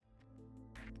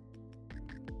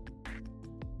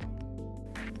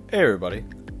Hey everybody.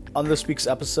 On this week's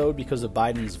episode, because of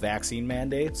Biden's vaccine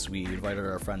mandates, we invited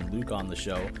our friend Luke on the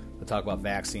show to talk about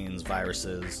vaccines,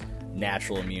 viruses,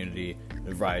 natural immunity, and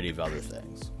a variety of other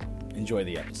things. Enjoy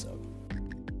the episode.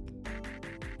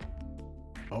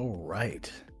 All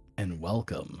right, and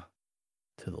welcome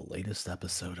to the latest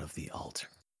episode of The Altar.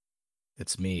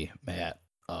 It's me, Matt.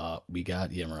 We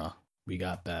got Yimra, we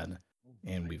got Ben,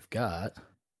 and we've got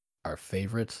our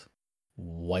favorite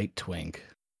white twink,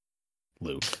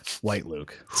 Luke. White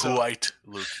Luke. White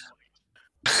Luke.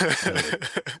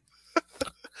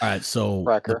 All right, so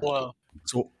Wow.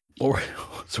 so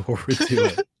what we're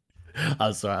doing.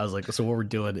 I'm sorry. I was like, so what we're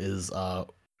doing is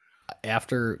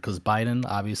after, because Biden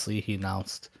obviously he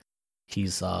announced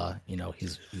he's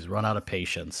he's run out of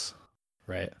patience,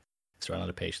 right? He's run out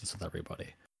of patience with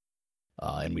everybody,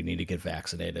 and we need to get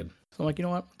vaccinated. So I'm like, you know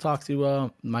what? Talk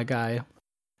to my guy,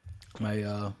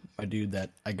 my dude that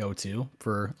I go to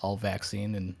for all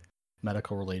vaccine and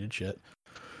medical related shit.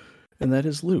 And that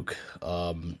is Luke.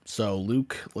 So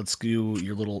Luke, let's do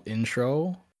your little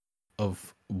intro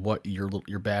of what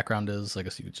your background is. I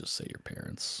guess you could just say your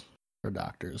parents are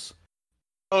doctors.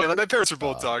 Oh, yeah, my parents are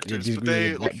both doctors, but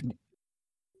they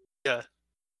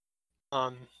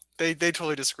they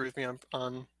totally disagree with me on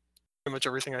pretty much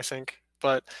everything I think.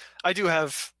 But I do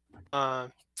have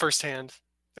firsthand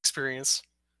experience.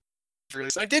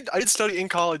 I did study in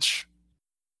college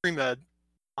pre-med,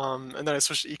 and then I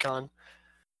switched to econ.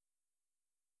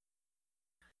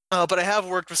 But I have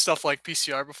worked with stuff like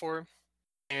PCR before,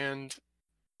 and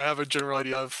I have a general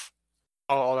idea of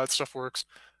how all that stuff works.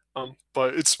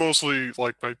 But it's mostly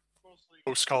like my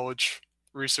post-college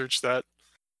research that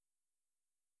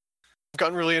I've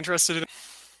gotten really interested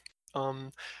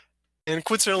in. And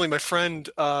coincidentally, my friend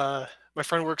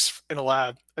works in a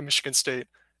lab at Michigan State.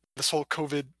 This whole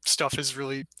COVID stuff has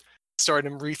really started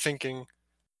him rethinking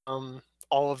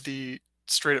all of the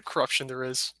straight-up corruption there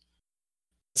is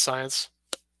in science.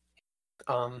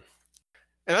 And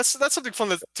that's something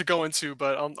fun to go into,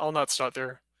 but I'll not start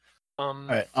there. All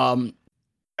right.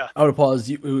 Yeah. I would pause.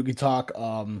 We could talk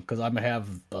because I'm gonna have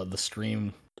the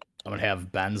stream. I'm gonna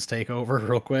have Ben's take over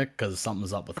real quick because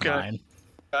something's up with mine.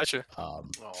 Gotcha.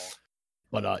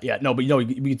 But yeah, no, but you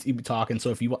be talking. So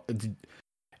if you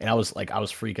and I was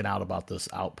freaking out about this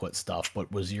output stuff.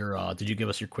 But was your did you give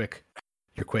us your quick?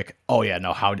 Oh yeah,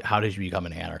 no. How did you become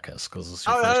an anarchist? Because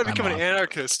how did I become an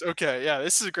anarchist? Okay, yeah,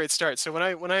 this is a great start. So when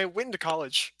I went into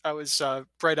college, I was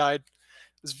bright-eyed.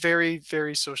 I was very,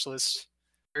 very socialist,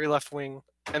 very left-wing,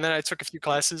 and then I took a few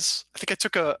classes. I think I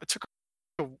took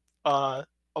a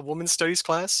women's studies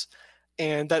class,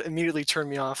 and that immediately turned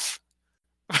me off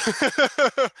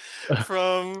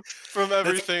from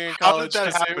everything in college. How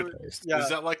did that happen? Yeah. Was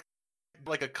that like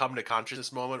a come to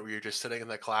consciousness moment where you're just sitting in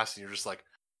that class and you're just like,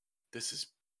 this is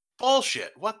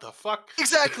bullshit. What the fuck?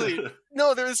 Exactly.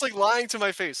 No, there was like lying to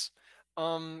my face.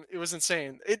 It was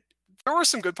insane. There were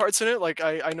some good parts in it. Like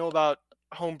I know about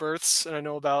home births and I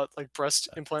know about like breast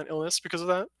implant illness because of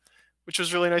that, which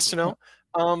was really nice to know.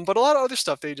 But a lot of other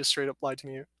stuff they just straight up lied to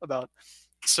me about.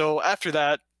 So after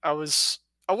that, I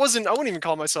wouldn't even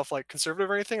call myself like conservative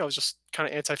or anything. I was just kind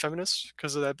of anti-feminist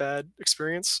because of that bad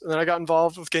experience. And then I got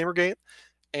involved with Gamergate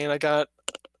and I got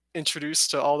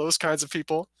introduced to all those kinds of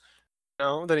people.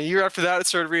 Then a year after that, I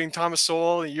started reading Thomas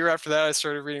Sowell. A year after that, I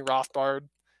started reading Rothbard.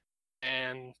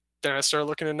 And then I started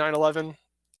looking at 9/11, doing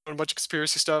a bunch of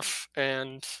conspiracy stuff,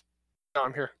 and now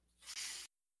I'm here.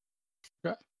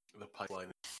 Yeah. The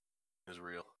pipeline is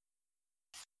real.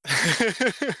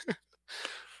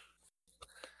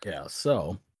 Yeah,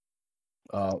 so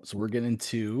we're getting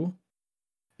to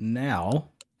now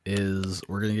is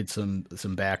we're gonna get some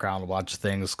background, a bunch of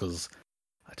things because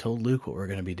I told Luke what we're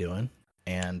gonna be doing,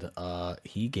 and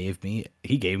he gave me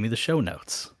the show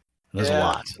notes. And there's a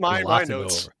lot. My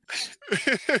notes.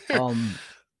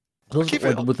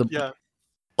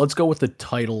 Let's go with the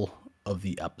title of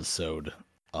the episode.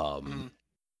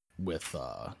 With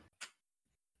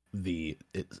it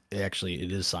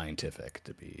is scientific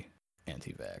to be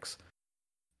anti-vax.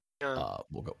 Yeah.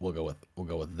 We'll go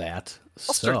with that.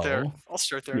 I'll start there.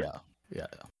 Yeah.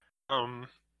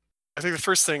 I think the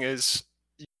first thing is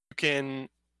you can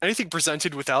anything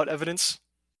presented without evidence,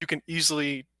 you can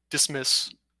easily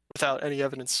dismiss without any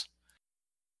evidence.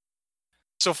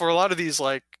 So for a lot of these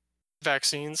like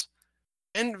vaccines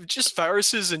and just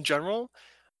viruses in general,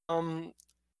 a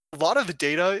lot of the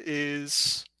data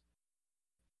is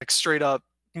like straight up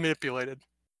manipulated.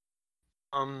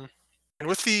 And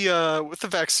with the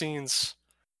vaccines,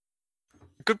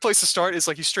 a good place to start is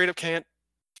like you straight up can't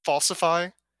falsify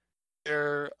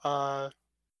their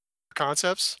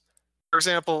concepts. For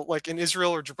example, like in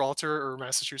Israel or Gibraltar or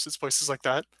Massachusetts, places like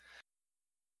that,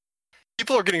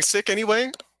 people are getting sick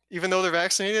anyway, even though they're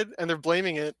vaccinated, and they're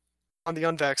blaming it on the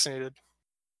unvaccinated.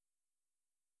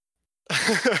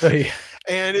 Yeah.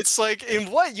 And it's like,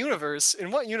 in what universe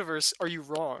are you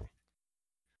wrong?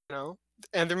 You know?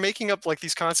 And they're making up like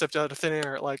these concepts out of thin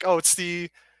air, like, oh, it's the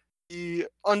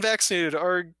unvaccinated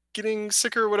are getting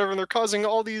sicker or whatever, and they're causing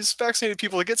all these vaccinated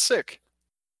people to get sick.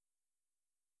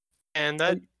 And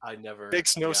that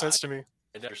makes no sense to me. I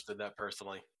never understood that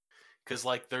personally, because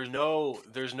like there's no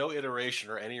iteration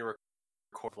or any record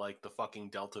of like the fucking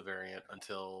Delta variant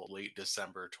until late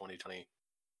December 2020.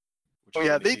 Which Oh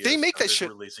yeah, they make that shit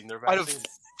releasing their out vaccine. of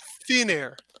thin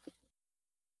air.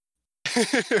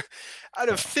 Out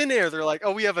of thin air, they're like,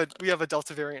 oh, we have a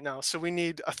Delta variant now, so we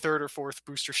need a third or fourth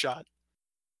booster shot.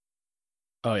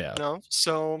 Oh yeah. You know?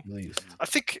 So At least. I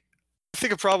think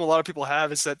a problem a lot of people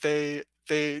have is that they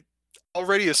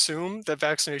already assume that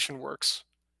vaccination works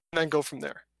and then go from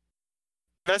there.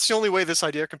 That's the only way this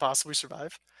idea can possibly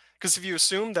survive. Because if you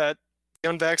assume that the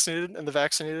unvaccinated and the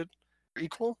vaccinated are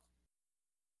equal,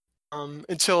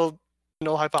 until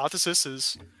null hypothesis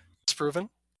is proven,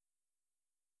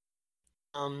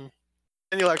 then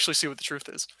you'll actually see what the truth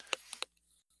is.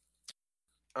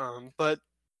 But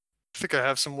I think I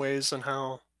have some ways on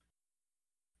how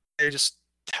they just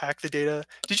hack the data.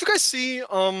 Did you guys see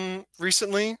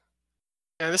recently,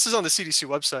 and this is on the CDC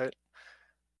website,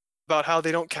 about how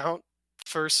they don't count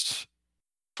first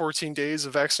 14 days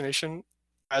of vaccination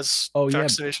as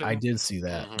vaccination? I did see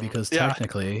that because Yeah.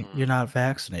 technically you're not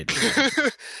vaccinated.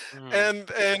 And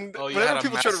Oh, you whenever had a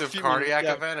people try to massive refute cardiac me,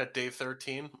 yeah. event at day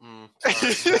 13?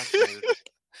 Sorry, you're vaccinated.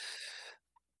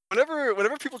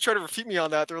 Whenever people try to refute me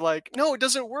on that, they're like, no, it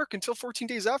doesn't work until 14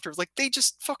 days after. It's like, they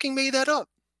just fucking made that up.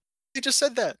 They just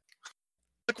said that.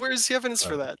 Like, where's the evidence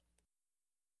for that?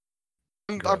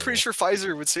 I'm pretty sure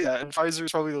Pfizer would say that, and Pfizer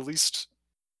is probably the least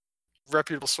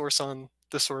reputable source on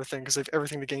this sort of thing because they have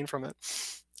everything to gain from it.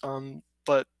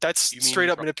 But that's straight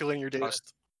up manipulating your data.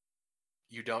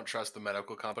 You don't trust the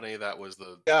medical company that was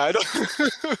the I don't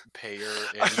payer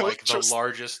in like the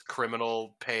largest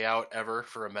criminal payout ever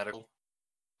for a medical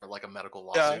or like a medical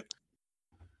lawsuit?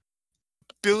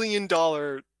 $1 billion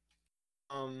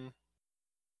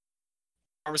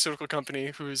pharmaceutical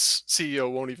company whose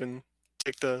CEO won't even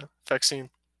take the vaccine.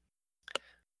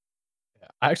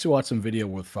 I actually watched some video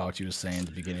with Fauci was saying at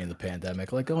the beginning of the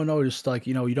pandemic, like, oh no, just like, if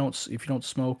you don't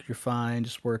smoke, you're fine.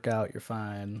 Just work out, you're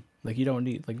fine. Like, you don't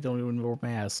even wear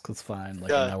masks, it's fine.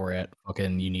 Like, and now we're at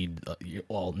fucking, you need,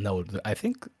 well, no, I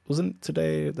think, wasn't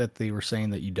today that they were saying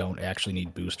that you don't actually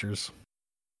need boosters?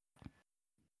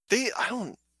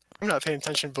 I'm not paying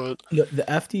attention, but the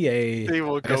FDA, they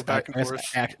will go back and forth.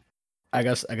 I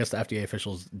guess the FDA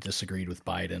officials disagreed with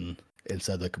Biden and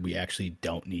said that we actually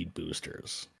don't need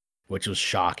boosters, which was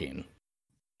shocking.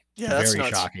 Yeah, that's very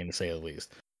shocking to say the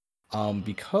least.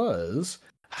 Because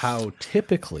how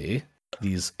typically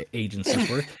these agencies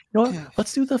work. You know what?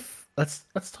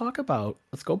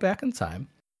 Let's go back in time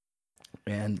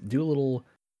and do a little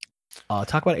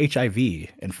talk about HIV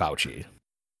and Fauci.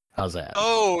 How's that?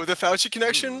 Oh, the Fauci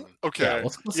connection? Okay. Yeah,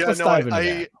 let's dive into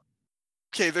that.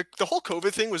 Okay, the whole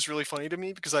COVID thing was really funny to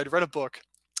me because I'd read a book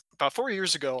about 4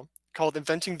 years ago called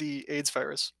Inventing the AIDS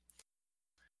Virus.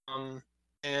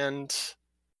 And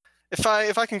if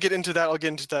I can get into that, I'll get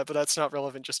into that, but that's not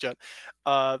relevant just yet.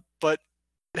 But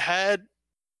it had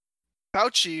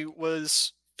Fauci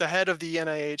was the head of the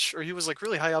NIH, or he was like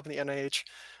really high up in the NIH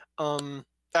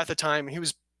at the time. He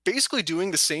was basically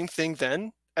doing the same thing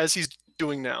then as he's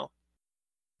doing now.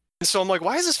 And so I'm like,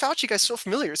 why is this Fauci guy so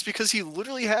familiar? It's because he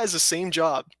literally has the same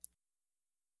job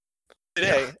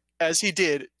today as he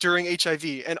did during HIV.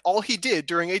 And all he did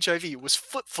during HIV was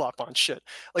flip-flop on shit.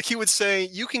 Like, he would say,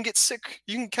 you can get sick,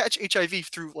 you can catch HIV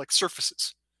through like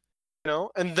surfaces, you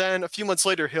know? And then a few months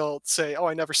later, he'll say, oh,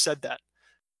 I never said that,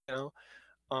 you know?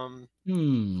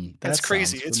 That's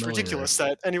crazy. It's ridiculous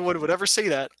that anyone would ever say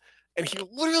that. And he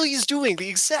literally is doing the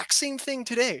exact same thing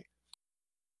today.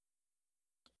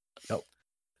 Nope.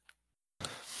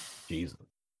 Jesus.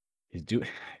 He's doing...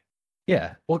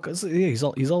 Yeah, well, because he's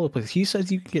all over the place. He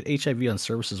says you can get HIV on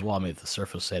surfaces. Well, I mean, if the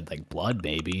surface had like blood,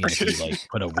 maybe, and if you like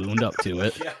put a wound up to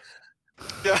it.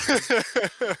 Yeah.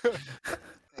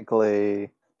 Technically,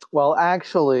 well,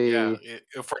 actually, yeah.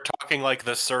 If we're talking like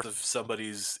the surface of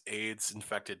somebody's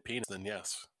AIDS-infected penis, then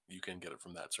yes, you can get it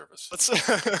from that surface.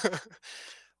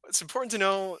 It's important to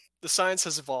know the science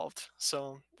has evolved,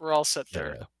 so we're all set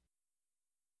there. Yeah.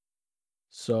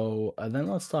 So, and then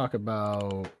let's talk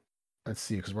about. Let's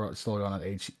see, because we're still going on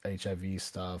HIV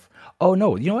stuff. Oh,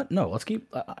 no, you know what? No, let's keep...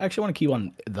 I actually want to keep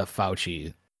on the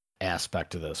Fauci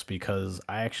aspect of this, because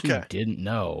I actually didn't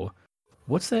know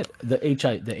what's that?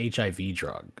 The HIV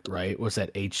drug, right? What's that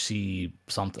HC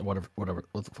something? Whatever.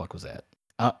 What the fuck was that?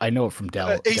 I know it from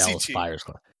Dallas AZT. Buyers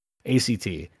Club. ACT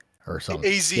or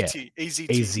something. AZT. Yeah. AZT.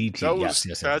 AZT.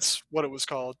 Yes. That's what it was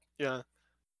called. Yeah.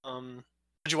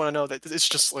 Did you want to know that it's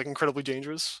just like incredibly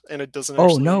dangerous and it doesn't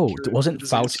actually no, cure wasn't the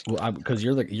disease? Fauci? Because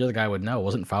you're the guy who would know.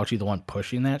 Wasn't Fauci the one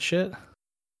pushing that shit?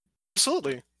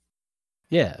 Absolutely.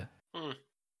 Yeah. Hmm.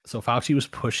 So Fauci was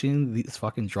pushing these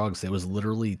fucking drugs. It was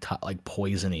literally like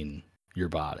poisoning your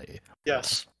body.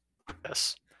 Yes.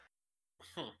 Yes.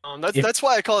 Hmm. That's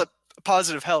why I call it a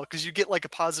positive health, because you get like a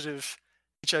positive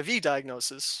HIV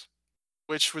diagnosis,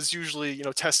 which was usually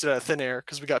tested out of thin air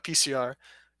because we got PCR.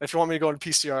 And if you want me to go into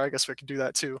PCR, I guess we can do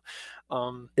that too.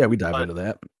 Yeah, we dive but- into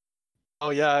that. Oh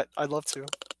yeah, I'd love to.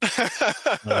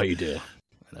 I know you do.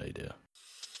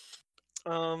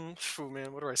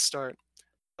 Man, where do I start?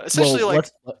 Essentially,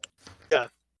 yeah.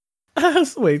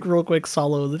 Wait, real quick.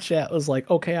 Solo in the chat was like,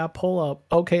 "Okay, I pull up.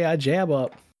 Okay, I jab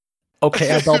up.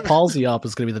 Okay, I belt palsy up."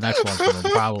 Is gonna be the next one for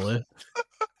him, probably.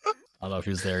 I don't know if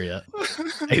he's there yet.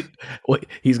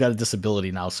 He's got a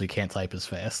disability now, so he can't type as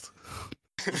fast.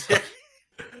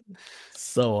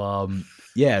 So,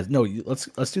 yeah, no.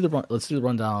 Let's do the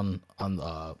rundown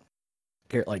on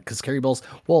because Carrie Mullis.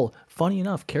 Well, funny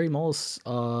enough, Carrie Mullis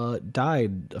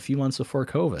died a few months before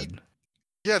COVID.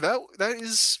 Yeah, that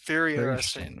is very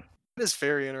interesting. That is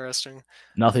very interesting.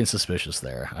 Nothing suspicious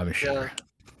there, I'm sure. Yeah.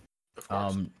 Of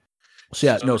course. So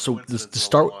yeah, no. So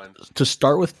to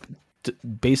start with,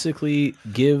 basically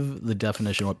give the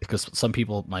definition because some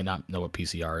people might not know what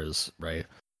PCR is, right?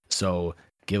 So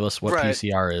give us what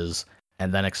PCR is,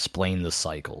 and then explain the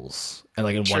cycles and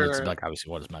like what it's like,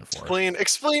 obviously what it's meant for.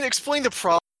 Explain the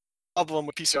problem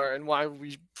with PCR and why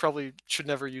we probably should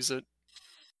never use it.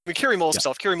 I mean, Carrie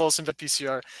Mullis invented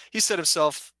PCR. He said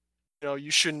himself, you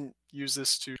shouldn't use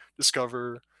this to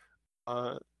discover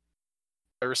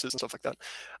viruses and stuff like that.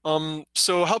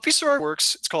 So how PCR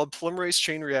works, it's called polymerase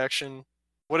chain reaction.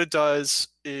 What it does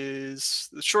is,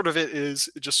 the short of it is,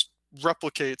 it just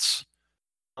replicates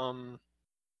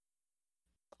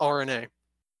RNA.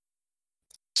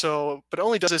 So, but it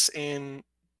only does this in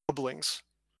doublings.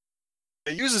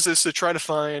 It uses this to try to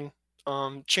find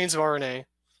chains of RNA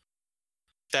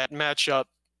that match up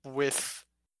with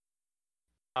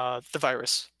the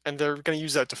virus, and they're going to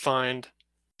use that to find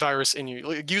virus in you.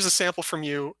 Like, use a sample from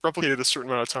you, replicate it a certain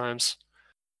amount of times,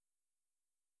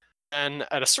 and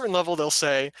at a certain level, they'll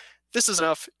say, "This is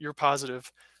enough. You're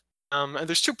positive." And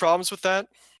there's two problems with that.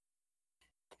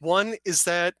 One is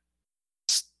that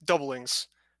it's doublings.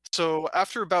 So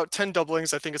after about 10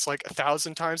 doublings, I think it's like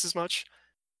 1,000 times as much.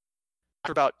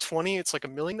 After about 20, it's like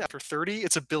 1,000,000. After 30,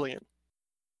 it's 1,000,000,000.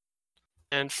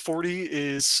 And 40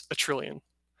 is 1,000,000,000,000.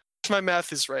 If my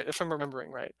math is right, if I'm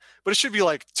remembering right. But it should be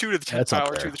like 2 to the 10th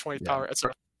power, 2 to the 20th power,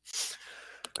 etc.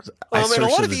 I searched and a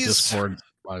lot of the these... Discord.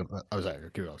 I was sorry.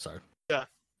 Keep going. Sorry. Yeah.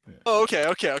 Oh, okay.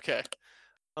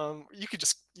 You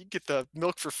get the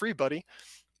milk for free, buddy.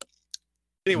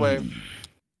 Anyway,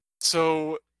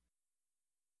 so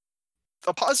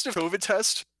a positive COVID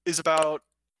test is about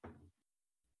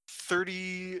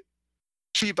 38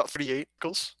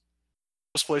 goals.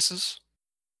 Most places.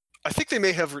 I think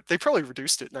they probably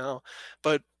reduced it now,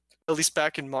 but at least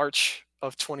back in March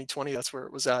of 2020, that's where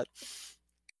it was at.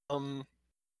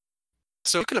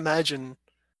 So you can imagine,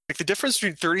 like, the difference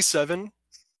between 37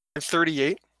 and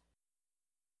 38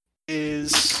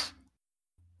 is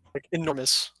like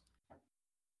enormous.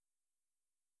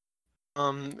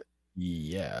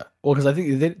 Yeah. Well, because I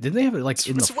think didn't they have it like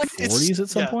in the 40s at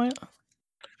some point?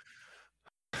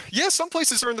 Yeah, some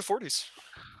places are in the 40s.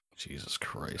 Jesus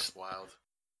Christ. That's wild.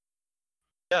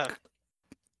 Yeah.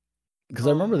 Because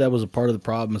I remember that was a part of the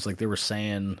problem. Is like they were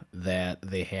saying that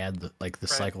they had the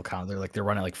cycle count. They're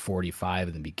running like 45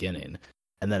 in the beginning,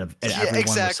 and then everyone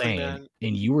was saying, man.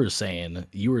 And you were saying, I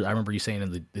remember you saying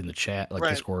in the chat, like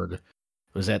Discord,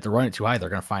 was that they're running too high. They're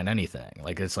gonna find anything.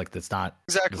 Like it's not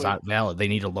valid. They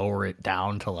need to lower it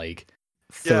down to like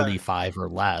 35 or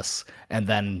less. And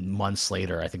then months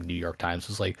later, I think New York Times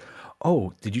was like,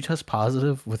 "Oh, did you test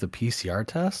positive with a PCR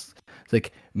test? It's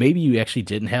like maybe you actually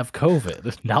didn't have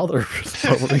COVID." Now they're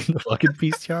lowering the fucking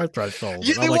PCR threshold.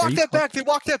 Yeah, they walked that back. They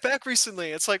walked that back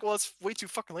recently. It's like, well, it's way too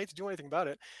fucking late to do anything about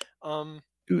it.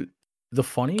 Dude, the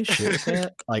funniest shit with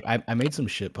that, like I made some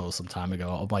shit post some time ago.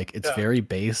 I'm like, it's very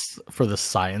base for the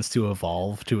science to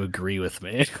evolve to agree with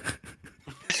me.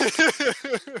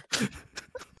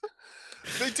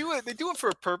 They do it for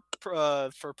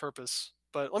a purpose.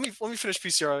 But let me finish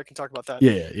PCR. I can talk about that.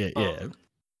 Yeah.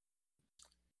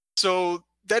 So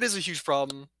that is a huge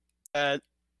problem. That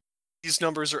these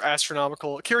numbers are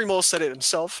astronomical. Carrie Mullis said it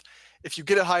himself. If you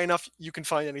get it high enough, you can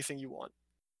find anything you want.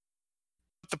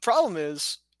 But the problem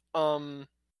is,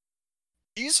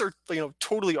 these are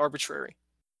totally arbitrary.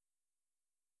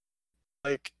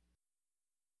 Like,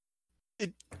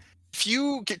 if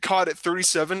you get caught at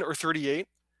 37 or 38,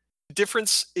 the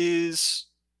difference is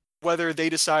whether they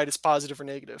decide it's positive or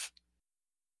negative.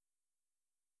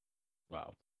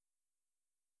 Wow.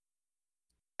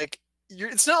 Like,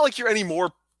 it's not like you're any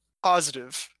more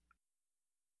positive.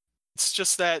 It's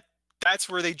just that that's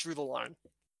where they drew the line.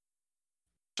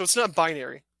 So it's not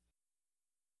binary.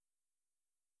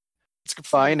 It's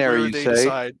completely Binary, where you they say?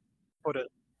 decide to put it.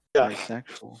 Yeah. Very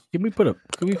sexual. Can we put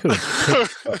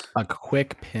a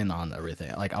quick pin on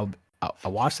everything? Like I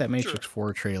watched that Matrix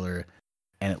 4 trailer,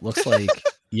 and it looks like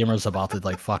Yimmer's about to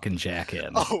like fucking jack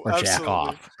in or jack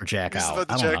off or jack He's out. about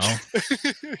to I don't jack-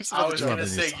 know. He's I about to was jack. gonna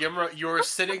say, Yimra, you were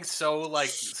sitting so like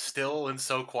still and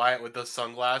so quiet with those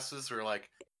sunglasses. We're like,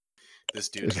 this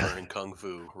dude's learning kung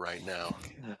fu right now.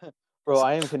 Bro,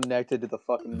 I am connected to the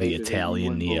fucking The Matrix that you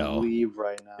Italian wouldn't Neo. believe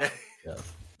right now. Yeah.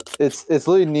 It's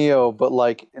literally Neo, but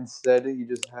like instead he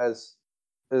just has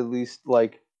at least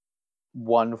like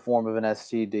one form of an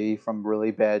STD from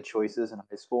really bad choices in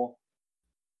high school.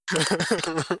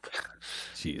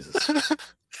 Jesus.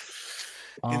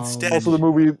 Instead, Also, the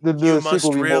movie, the you sequel must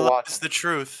will be more realize watchable. the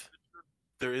truth.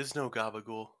 There is no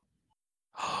gabagool.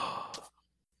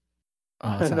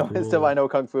 That's No, not instead of cool. I know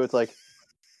kung fu, it's like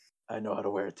I know how to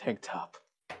wear a tank top.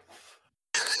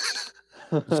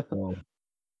 So,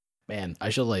 man, I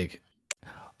should like.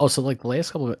 Oh, so like the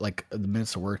last couple of like the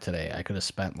minutes of work today, I could have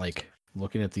spent like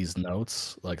looking at these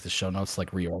notes, like the show notes,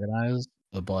 like reorganized.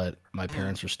 But my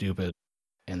parents are stupid,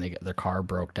 and their car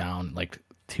broke down like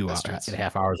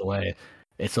 2.5 hours away,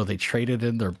 and so they traded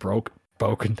in their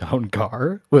broken down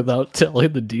car without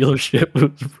telling the dealership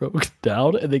it was broken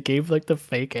down, and they gave like the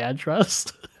fake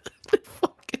address.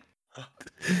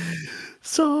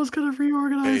 So I was gonna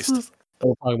reorganize this.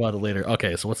 We'll talk about it later.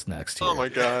 Okay, so what's next here? Oh my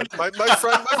god, my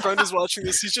friend is watching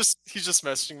this. He's just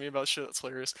messaging me about shit. That's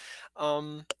hilarious.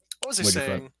 What was I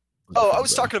saying? I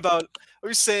was talking about. I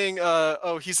was saying,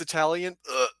 oh, he's Italian.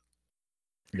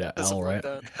 Yeah, Something L, like right?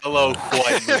 that. Hello,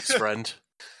 White Luke's friend.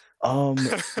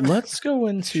 Let's go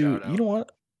into. Shout You know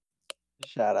what?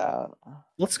 Shout out.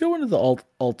 Let's go into the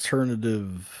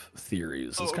alternative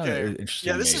theories. It's kind of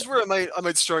interesting. Yeah, this is where I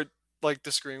might start like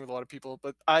disagreeing with a lot of people,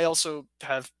 but I also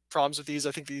have problems with these.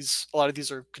 I think a lot of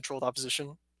these are controlled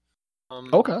opposition.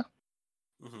 Okay.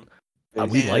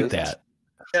 We like And- that.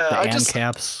 Yeah, The I AND just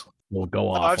caps will go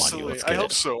off absolutely. on you. Let's I get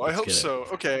hope it. so. I Let's hope get it. so.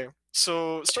 Okay,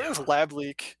 so starting with lab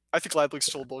leak, I think lab leak's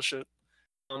total bullshit.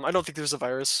 I don't think there's a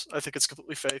virus. I think it's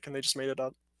completely fake, and they just made it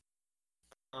up.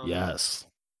 Yes.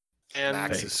 And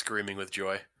Max Fake. is screaming with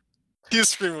joy. he's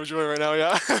screaming with joy right now.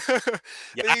 Yeah. They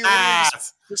literally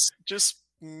Yes! just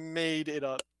made it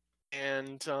up,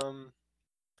 and I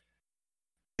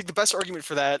think the best argument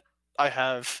for that I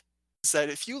have is that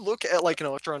if you look at like an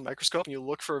electron microscope and you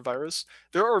look for a virus,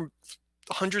 there are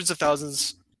hundreds of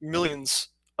thousands, millions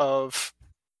of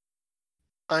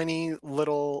tiny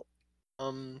little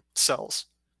cells,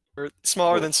 or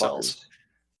smaller Little than cells. fuckers.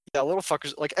 Yeah, little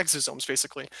fuckers, like exosomes,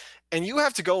 basically. And you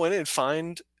have to go in and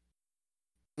find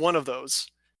one of those,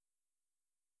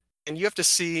 and you have to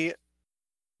see,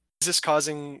 is this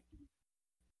causing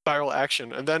viral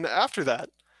action? And then after that,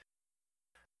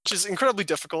 which is incredibly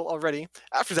difficult already,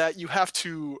 after that you have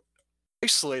to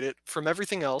isolate it from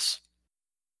everything else,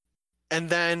 and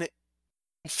then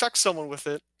infect someone with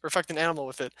it, or infect an animal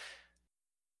with it,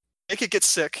 make it get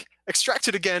sick, extract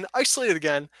it again, isolate it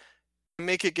again, and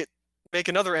make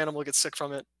another animal get sick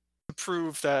from it to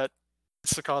prove that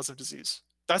it's the cause of disease.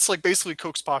 That's like basically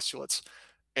Koch's postulates.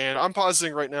 And I'm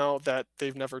positing right now that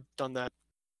they've never done that,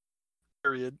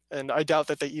 period. And I doubt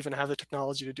that they even have the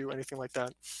technology to do anything like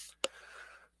that.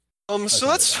 So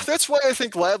that's why I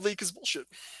think lab leak is bullshit.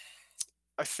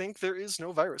 I think there is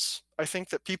no virus. I think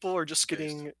that people are just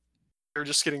getting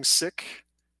sick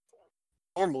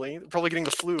normally, probably getting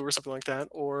the flu or something like that,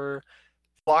 or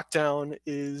lockdown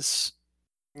is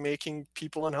making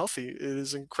people unhealthy. It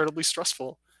is incredibly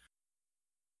stressful.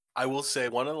 I will say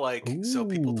one of so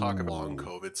people talk about long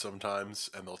COVID sometimes,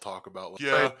 and they'll talk about you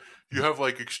have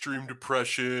like extreme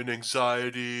depression,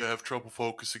 anxiety, you have trouble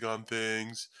focusing on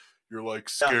things, you're like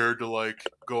scared to like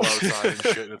go outside and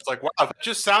shit. And it's like, wow, that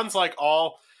just sounds like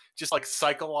all just like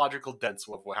psychological dents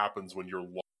of what happens when you're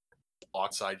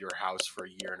outside your house for a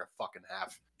year and a fucking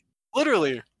half.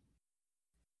 Literally.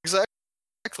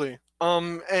 Exactly.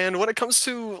 And when it comes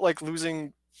to like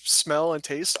losing smell and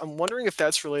taste, I'm wondering if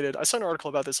that's related. I saw an article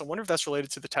about this. I wonder if that's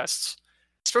related to the tests,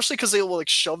 especially because they will like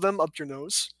shove them up your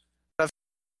nose. I've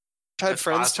had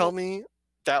friends tell me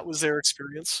that was their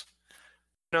experience.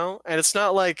 And it's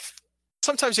not like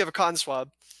sometimes you have a cotton swab,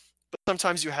 but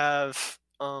sometimes you have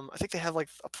I think they have like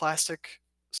a plastic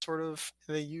sort of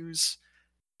they use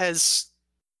has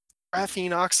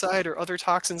graphene oxide or other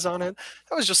toxins on it.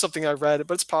 That was just something I read,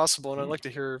 but it's possible, and I'd like to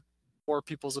hear more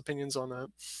people's opinions on that.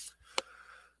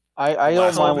 I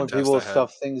don't mind when test I people had-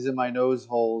 stuff things in my nose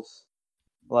holes,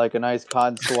 like a nice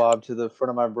cotton swab to the front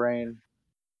of my brain.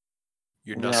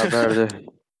 You're You nuts. know, better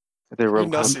they rub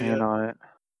nussy, cocaine yeah. on it.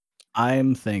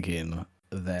 I'm thinking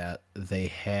that they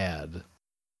had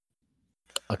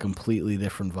a completely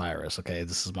different virus. Okay,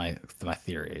 this is my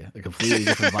theory. A completely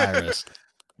different virus,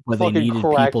 where they Fucking needed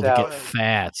cracked people to out. get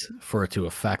fat for it to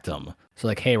affect them. So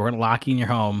like, hey, we're gonna lock you in your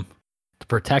home to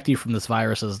protect you from this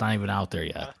virus that's not even out there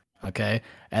yet. Okay,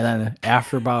 and then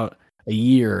after about a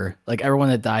year, like everyone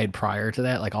that died prior to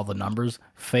that, like all the numbers,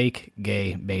 fake,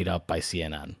 gay, made up by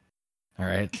CNN. All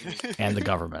right, and the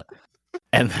government.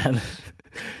 And then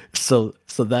so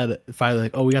then finally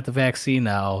like, oh, we got the vaccine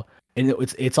now. And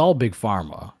it's all big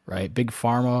pharma, right? Big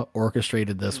pharma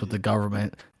orchestrated this with the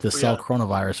government to sell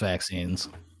coronavirus vaccines.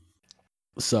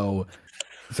 So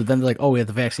then they're like, oh, we have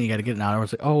the vaccine, you got to get it now. And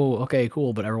everyone's like, oh, okay,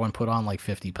 cool. But everyone put on like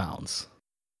 50 pounds,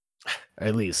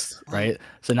 at least, right?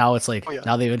 So now it's like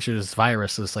now they've introduced this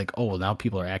virus. So it's like, oh, well, now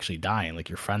people are actually dying. Like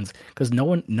your friends, because no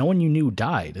one you knew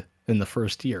died in the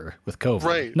first year with COVID.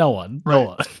 Right. No one. No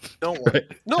one. Right?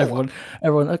 No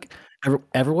everyone, like,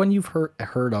 everyone you've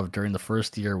heard of during the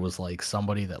first year was like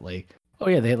somebody that like, oh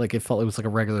yeah, they had like it was like a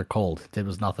regular cold. It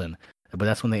was nothing. But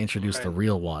that's when they introduced the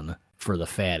real one for the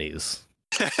fatties.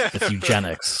 It's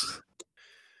eugenics.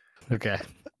 Okay.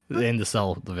 And to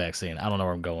sell the vaccine. I don't know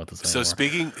where I'm going with this anymore. So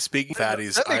speaking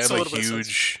fatties, That I makes have a a little bit of sense.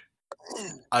 huge.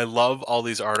 I love all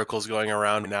these articles going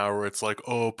around now where it's like,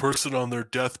 oh, a person on their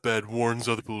deathbed warns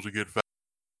other people to get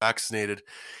vaccinated,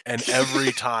 and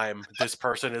every time this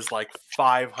person is like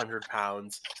 500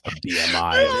 pounds, a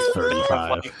BMI of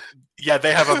 35.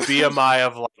 They have a BMI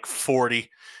of like 40.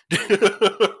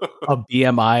 A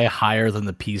BMI higher than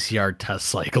the PCR test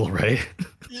cycle, right?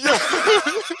 Yeah.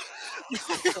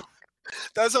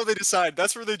 That's how they decide.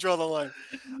 That's where they draw the line.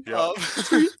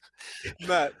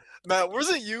 Matt, was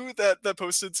it you that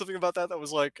posted something about that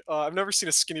was like, I've never seen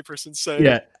a skinny person say,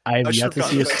 yeah, I've yet should've to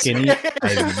gotten see a the skinny.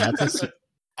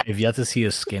 I've yet to see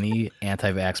a skinny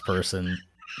anti-vax person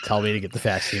tell me to get the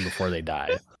vaccine before they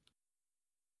die.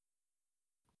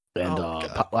 And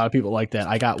a lot of people like that.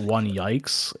 I got one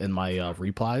yikes in my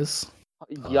replies.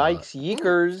 Yikes,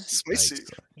 yeekers. Spicy.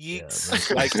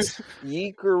 Yeeks.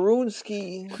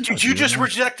 Yeekarunski. Did you just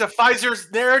reject the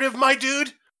Pfizer's narrative, my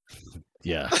dude?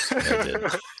 Yeah, I did.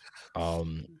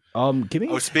 Give me.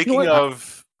 Oh, speaking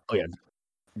of. Oh yeah.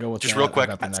 Go with just that. real quick.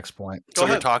 I got the next point. So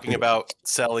we're talking about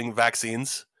selling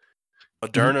vaccines.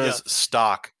 Moderna's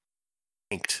stock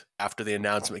tanked after the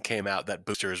announcement came out that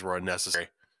boosters were unnecessary.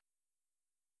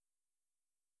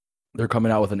 They're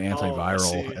coming out with an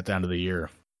antiviral at the end of the year.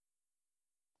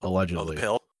 Allegedly. Oh, the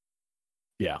pill?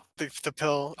 Yeah. The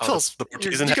pill. The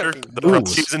protease inhibitor? The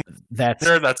protease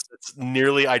inhibitor that's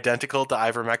nearly identical to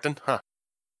ivermectin? Huh.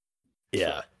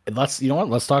 Yeah. Let's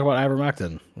talk about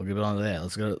ivermectin. We'll get on to that.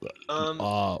 Let's go.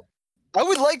 I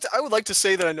would like to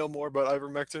say that I know more about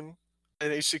ivermectin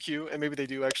and HCQ, and maybe they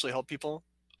do actually help people.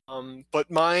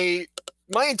 But my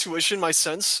intuition, my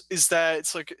sense is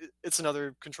that it's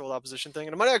another controlled opposition thing,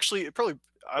 and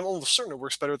I'm almost certain it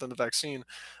works better than the vaccine.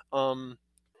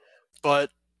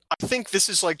 But I think this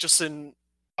is like just an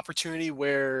opportunity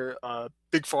where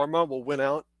big pharma will win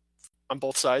out on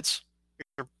both sides.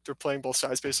 They're playing both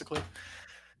sides basically,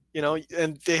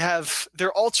 and they have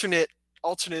their alternate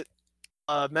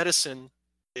medicine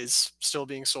is still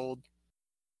being sold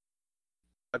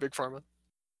by big pharma.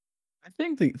 I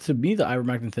think to me the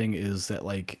ivermectin thing is that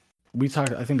like I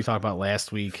think we talked about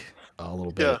last week a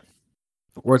little bit,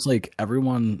 where it's like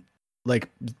everyone like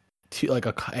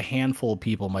a handful of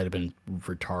people might have been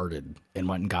retarded and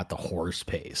went and got the horse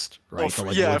paste, right? For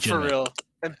real.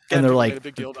 And they're like, a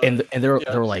big deal and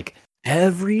they're like,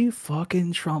 every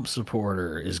fucking Trump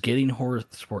supporter is getting horse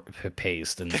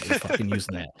paste and they're fucking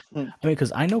using that. I mean,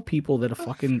 because I know people that have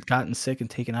fucking gotten sick and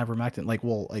taken ivermectin.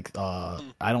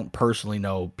 I don't personally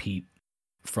know Pete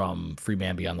from Free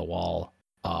Man Beyond the Wall,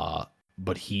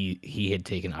 but he had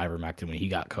taken ivermectin when he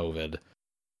got COVID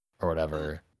or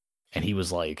whatever, and he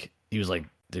was like,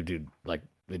 dude, like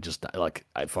it just like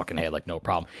I fucking had like no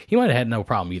problem. He might have had no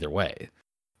problem either way.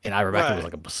 And ivermectin was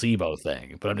like a placebo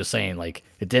thing, but I'm just saying, like,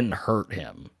 it didn't hurt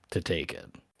him to take it.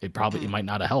 It might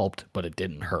not have helped, but it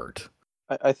didn't hurt.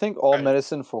 I think all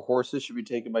medicine for horses should be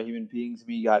taken by human beings.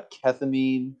 You got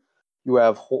ketamine. You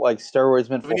have like steroids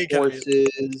meant for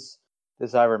horses.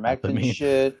 this ivermectin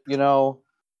shit, you know.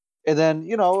 And then,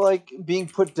 you know, like being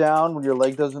put down when your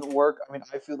leg doesn't work. I mean,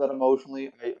 I feel that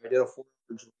emotionally. I did a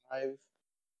 4-hour drive,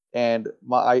 and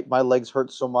my legs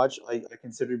hurt so much. I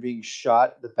considered being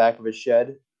shot in the back of a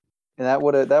shed, and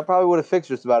that probably would have fixed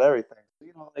just about everything.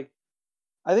 You know, like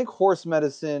I think horse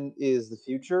medicine is the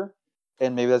future,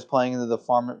 and maybe that's playing into the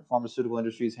pharmaceutical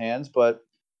industry's hands. But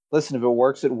listen, if it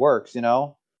works, it works. You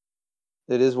know,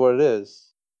 it is what it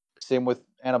is. Same with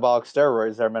anabolic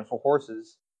steroids that are meant for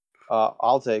horses.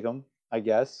 I'll take them, I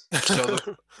guess. So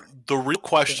the real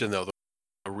question, though,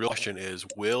 the real question is: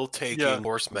 will taking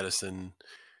horse medicine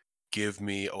give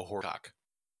me a horse cock?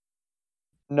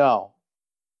 No.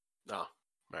 No.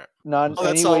 Right. Not in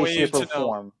any way, shape, or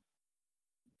form.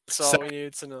 That's all we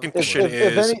need to know.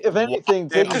 If anything,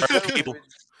 taking steroids.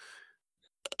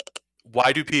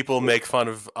 Why do people make fun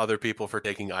of other people for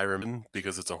taking Ironman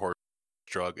because it's a horse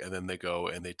drug, and then they go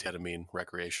and they take ketamine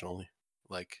recreationally?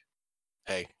 Like,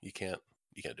 hey, you can't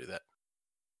do that.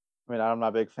 I mean, I'm not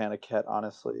a big fan of Ket,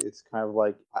 honestly. It's kind of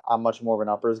like I'm much more of an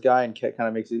uppers guy, and Ket kind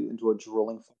of makes you into a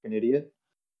drooling fucking idiot.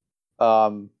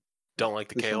 Don't like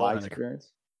the kale? My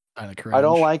experience. I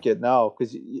don't like it, no,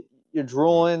 because you're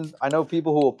drooling. I know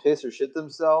people who will piss or shit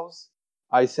themselves.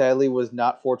 I sadly was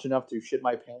not fortunate enough to shit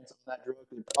my pants on that drug.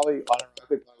 It probably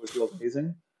unironically would feel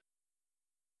amazing.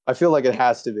 I feel like it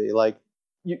has to be. Like,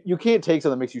 you can't take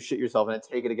something that makes you shit yourself and then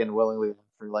take it again willingly.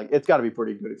 Like, it's got to be a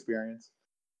pretty good experience.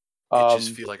 It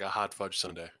just feels like a hot fudge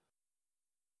sundae.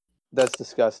 That's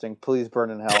disgusting. Please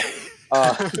burn in hell.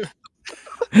 I'm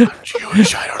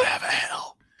Jewish. I don't have a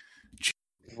hell.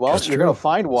 Well, you're going to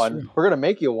find one. We're going to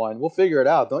make you one. We'll figure it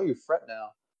out. Don't you fret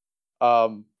now.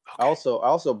 Okay. I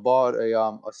also bought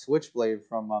a switchblade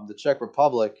from the Czech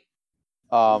Republic.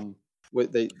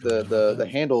 With the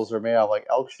handles are made out of like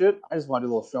elk shit. I just want to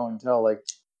do a little show and tell. Like,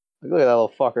 look at that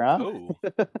little fucker, huh? Oh,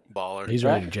 baller! He's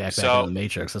ready to jack back into the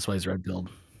Matrix. That's why he's red pilled.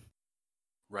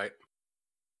 Right.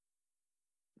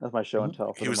 That's my show and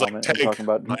tell. For he was the like, moment. "Tank, talking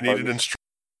about I needed instruction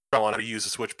on how to use a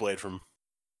switchblade from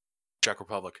Czech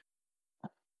Republic."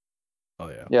 Oh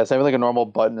yeah. Yeah, it's not even like a normal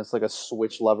button. It's like a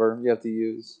switch lever you have to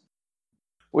use,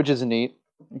 which is neat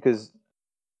because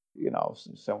you know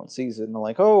someone sees it and they're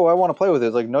like, "Oh, I want to play with it."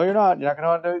 It's like, no, you're not. You're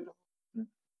not going to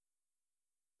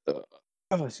do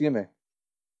it. Excuse me.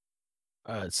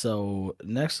 All right. So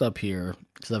next up here,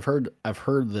 because I've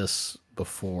heard this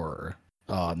before.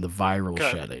 The viral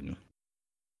shedding.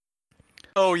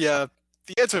 Oh yeah,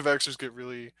 the anti-vaxxers get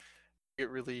really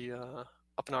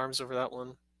up in arms over that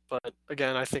one. But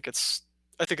again, I think it's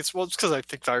well, it's because I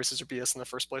think viruses are BS in the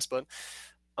first place. But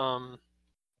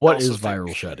what is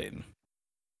viral shedding?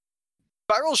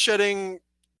 Viral shedding,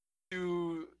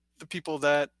 to the people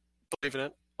that believe in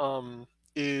it,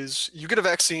 is you get a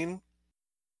vaccine, you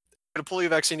get a polio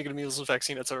vaccine, you get a measles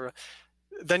vaccine, etc.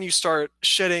 Then you start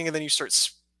shedding, and then you start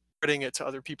spreading it to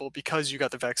other people because you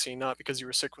got the vaccine, not because you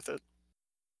were sick with it.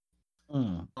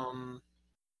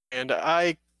 And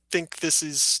I think this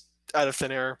is out of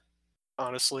thin air,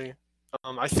 honestly.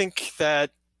 I think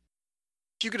that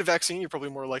if you get a vaccine, you're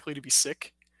probably more likely to be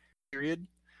sick. Period.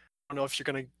 I don't know if you're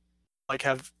gonna like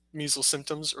have measles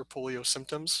symptoms or polio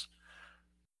symptoms.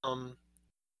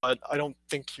 But I don't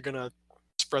think you're gonna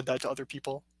spread that to other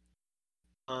people.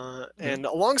 And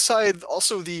alongside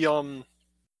also the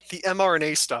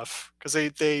mRNA stuff, because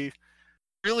they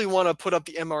really want to put up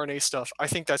the mRNA stuff. I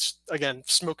think that's again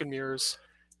smoke and mirrors.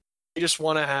 They just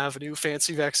want to have a new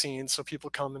fancy vaccine, so people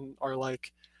come and are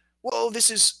like, "Whoa, this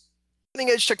is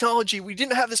cutting edge technology. We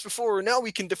didn't have this before. Now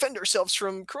we can defend ourselves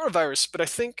from coronavirus." But I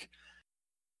think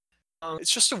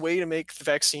it's just a way to make the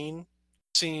vaccine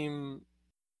seem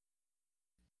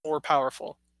more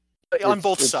powerful on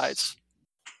both sides.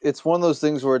 It's one of those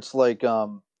things where it's like,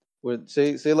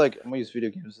 say like I'm gonna use video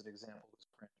games as an example.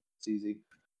 It's easy.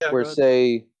 Yeah, where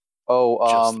say,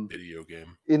 just a video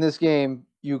game. In this game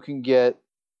you can get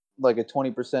like a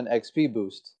 20% XP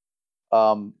boost.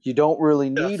 You don't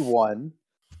really need one,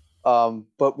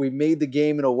 but we made the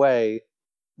game in a way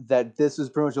that this is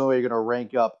pretty much the only way you're going to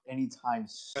rank up anytime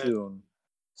soon. Right.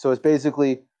 So it's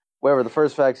basically whatever the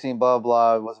first vaccine, blah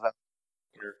blah, was about.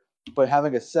 But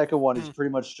having a second one is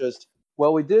pretty much just,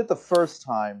 well, we did it the first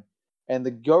time, and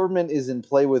the government is in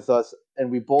play with us, and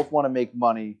we both want to make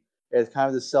money. It's kind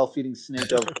of the self-feeding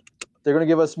snake of they're going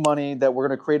to give us money that we're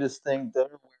going to create this thing that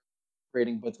we're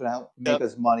creating, but it's going to help make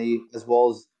us money, as well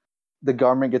as the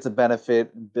government gets a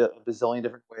benefit in a bazillion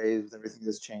different ways. Everything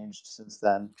has changed since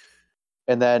then.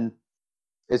 And then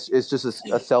it's just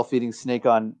a self-feeding snake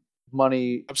on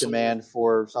money demand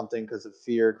for something because of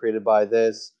fear created by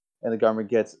this, and the government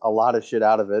gets a lot of shit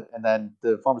out of it. And then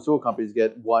the pharmaceutical companies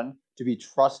get, one, to be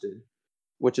trusted,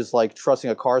 which is like trusting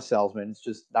a car salesman. It's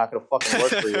just not going to fucking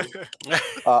work for you.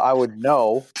 I would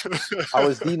know. I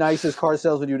was the nicest car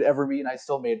salesman you'd ever meet, and I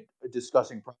still made a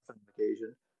disgusting profit on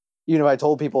occasion. Even if I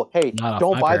told people, hey, Not off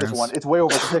don't my buy this parents. one. It's way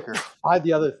over sticker. Buy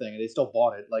the other thing. And they still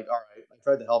bought it. Like, all right, I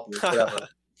tried to help you. Whatever.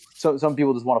 So some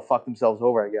people just want to fuck themselves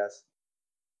over, I guess.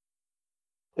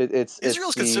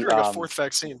 Israel's considering a fourth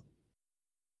vaccine.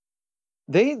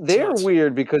 They're nuts.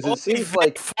 weird because it seems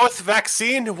like fourth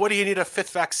vaccine. What do you need a fifth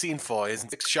vaccine for? Isn't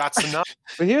 6 shots enough?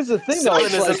 But here's the thing, though.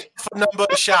 It's like a number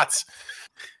of shots.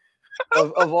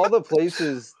 of all the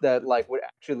places that like would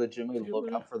actually legitimately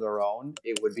look out for their own,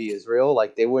 it would be Israel.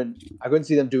 Like they wouldn't. I couldn't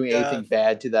see them doing anything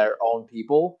bad to their own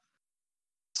people.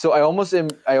 So I almost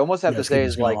have to say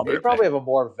is like they probably have a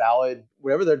more valid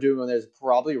whatever they're doing when there's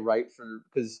probably right for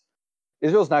because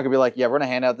Israel's not gonna be like, yeah, we're gonna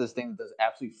hand out this thing that does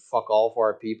absolutely fuck all for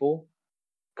our people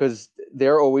because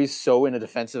they're always so in a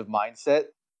defensive mindset.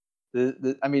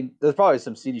 I mean, there's probably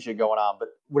some seedy shit going on, but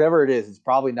whatever it is, it's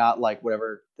probably not like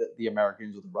whatever the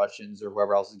Americans or the Russians or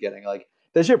whoever else is getting. Like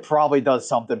that shit probably does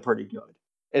something pretty good.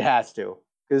 It has to.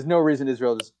 There's no reason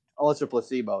Israel just unless they're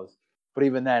placebos. But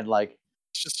even then, like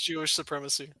it's just Jewish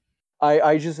supremacy.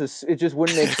 it just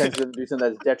wouldn't make sense to do something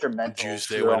that's detrimental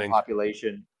to their own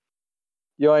population.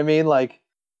 You know what I mean? Like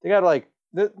they got like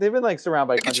they've been like surrounded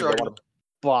by countries that want to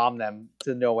bomb them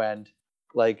to no end.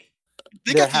 Like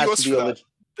they got the US for that.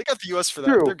 They got the U.S. for that.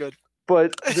 True. They're good.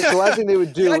 But the last thing they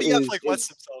would do is like West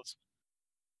themselves.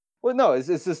 Well, no, it's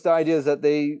just the idea is that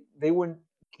they wouldn't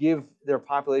give their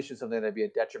population something that'd be a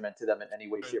detriment to them in any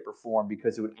way, shape, or form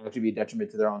because it would actually be a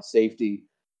detriment to their own safety.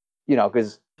 You know,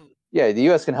 because the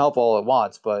U.S. can help all it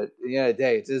wants, but at the end of the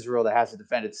day, it's Israel that has to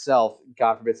defend itself.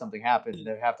 God forbid something happens,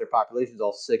 and half their population's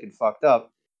all sick and fucked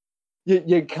up.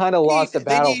 You kind of lost the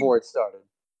battle before it started.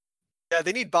 Yeah,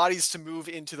 they need bodies to move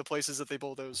into the places that they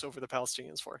bulldoze over the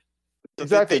Palestinians for. So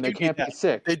exactly, they can't be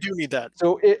sick. They do need that.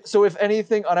 So if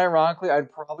anything, unironically, I'd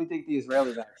probably take the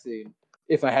Israeli vaccine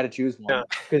if I had to choose one,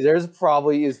 because theirs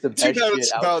probably is the best shit out.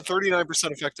 It's about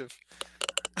 39% effective.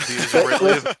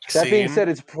 That being said,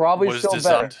 it's probably still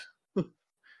better.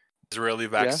 Israeli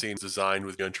vaccine designed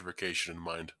with gentrification in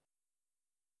mind.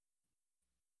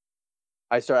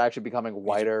 I start actually becoming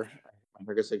whiter. My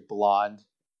hair gets like blonde.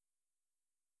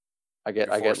 I get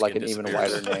like an even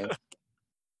whiter name.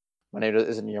 My name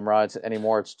isn't Yimra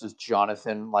anymore. It's just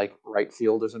Jonathan, like right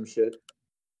field or some shit.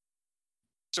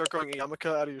 Start growing a yarmulke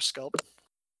out of your scalp.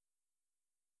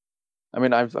 I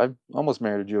mean, I've almost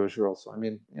married a Jewish girl, so I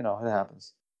mean, you know, it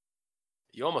happens.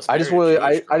 You almost. I just really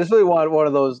want one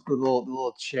of those the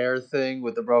little chair thing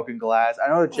with the broken glass. I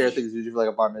know the chair thing is usually for like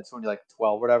a bar mitzvah when you're like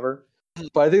 12 or whatever,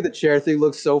 but I think the chair thing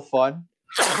looks so fun,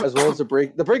 as well as the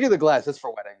breaking the glass. That's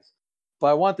for weddings, but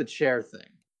I want the chair thing.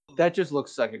 That just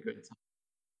looks like a good time.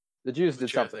 The Jews did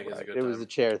something right. It was the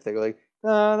chair thing, like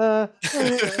I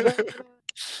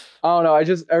don't know. I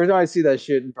just every time I see that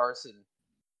shit in person,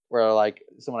 where like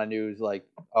someone I knew is like,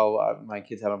 oh, my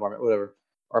kid's having a bar mitzvah, whatever,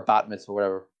 or bat mitzvah,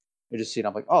 whatever. You just see it,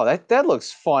 I'm like, oh, that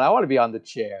looks fun. I want to be on the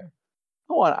chair.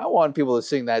 I want people to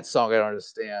sing that song I don't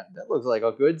understand. That looks like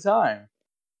a good time.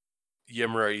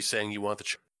 Yimra, are you saying you want the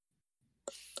chair?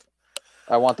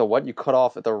 I want the what? You cut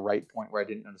off at the right point where I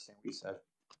didn't understand what you said.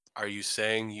 Are you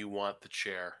saying you want the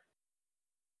chair?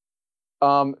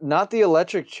 Not the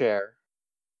electric chair.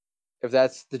 If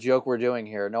that's the joke we're doing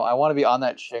here. No, I want to be on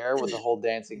that chair with the whole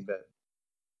dancing bit.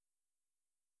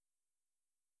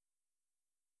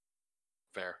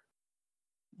 Fair.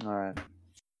 All right.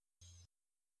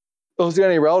 Those got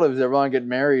any relatives that want to get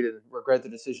married and regret the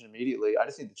decision immediately? I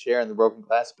just need the chair and the broken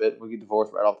glass bit. We get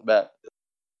divorced right off the bat.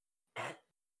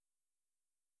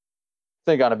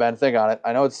 Think on it, Ben. Think on it.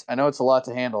 I know it's a lot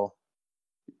to handle.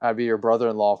 I'd be your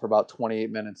brother-in-law for about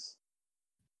 28 minutes.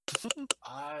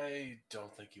 I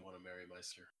don't think you want to marry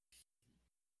Meister.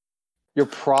 You're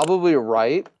probably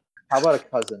right. How about a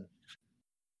cousin?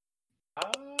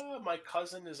 My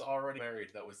cousin is already married.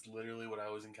 That was literally what I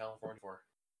was in California for.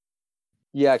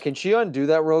 Yeah, can she undo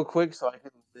that real quick so I can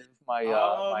live my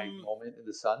my moment in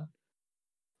the sun?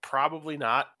 Probably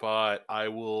not, but I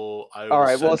will. All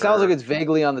right. Well, it sounds like it's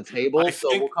vaguely on the table, so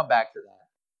we'll come back to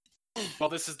that. Well,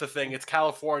 this is the thing. It's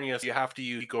California, so you have to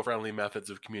use eco-friendly methods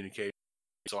of communication.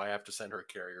 So I have to send her a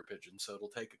carrier pigeon. So it'll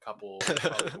take a couple.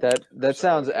 That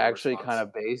sounds actually kind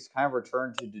of base, kind of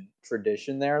return to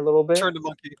tradition there a little bit. Return to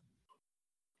monkey.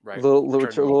 Right.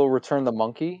 Little return the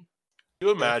monkey. Can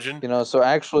you imagine? You know, so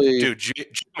actually, dude,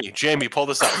 Jamie, pull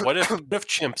this out. What if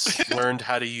chimps learned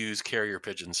how to use carrier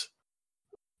pigeons?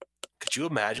 Could you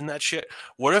imagine that shit?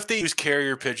 What if they use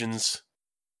carrier pigeons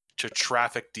to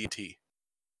traffic DT?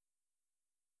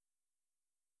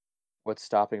 What's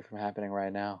stopping from happening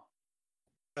right now?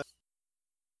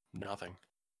 Nothing.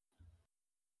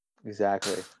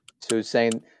 Exactly. So who's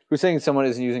saying someone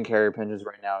isn't using carrier pigeons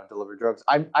right now to deliver drugs?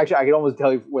 I can almost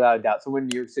tell you without a doubt, someone in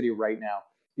New York City right now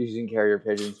is using carrier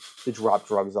pigeons to drop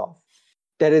drugs off.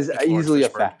 That is It's Lawrence easily a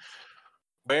Fishburne.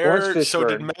 fact. So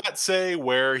did Matt say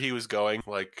where he was going?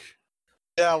 Like,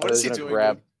 Yeah, what is he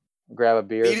doing? Grab a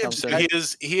beer or Medium something?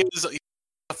 he is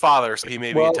a father, so he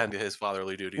may be attending to his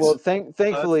fatherly duties. Well,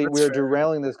 thankfully, that's we're fair.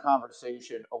 derailing this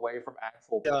conversation away from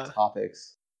actual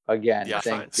topics again. Yeah,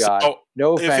 thank fine. God. So,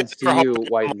 no if offense it's to you, like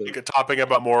White Luke. a topic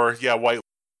about more, White.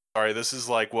 Sorry, this is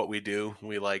like what we do.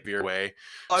 We like veer away.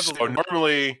 So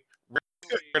normally we're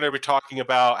going to be talking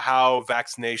about how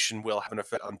vaccination will have an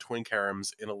effect on twin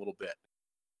harems in a little bit.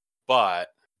 But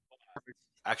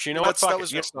actually, you know what? Fuck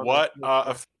it. What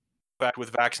effect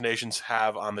with vaccinations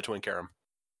have on the twin harem?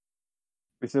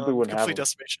 We simply wouldn't have complete them.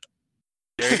 decimation.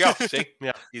 There you go. See?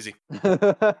 Yeah, easy.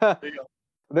 There you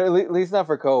go. At least not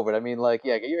for COVID. I mean, like,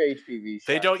 yeah, get your HPV shot.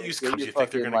 They don't use condoms. You You think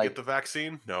they're going to get the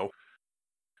vaccine? No.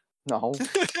 No.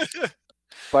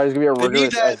 But there's going to be a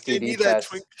rigorous STD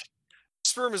test.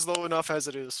 Sperm is low enough as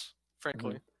it is,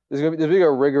 frankly. There's going to be a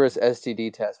rigorous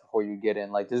STD test before you get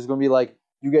in. Like, there's going to be, like,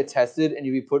 you get tested and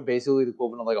you be put basically the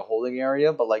equivalent of, like, a holding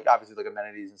area, but, like, obviously, like,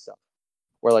 amenities and stuff.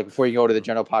 Where, like, before you go to the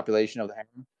general population of the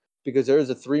harem. Because there is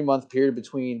a 3-month period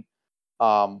between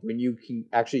when you can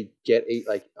actually get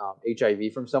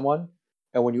HIV from someone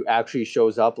and when you actually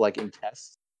shows up, like, in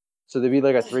tests. So there'd be,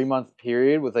 like, a 3-month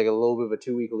period with, like, a little bit of a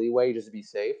 2-week leeway just to be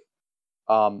safe.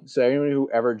 So anyone who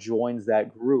ever joins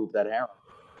that group, that harem,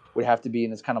 would have to be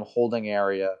in this kind of holding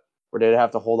area where they'd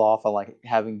have to hold off on, like,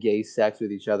 having gay sex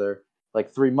with each other,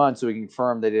 like, 3 months so we can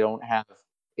confirm that they don't have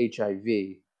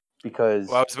HIV.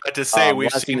 Because I was about to say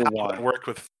we've seen how it worked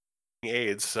with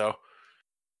AIDS, so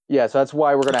yeah, so that's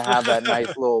why we're gonna have that nice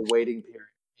little waiting period.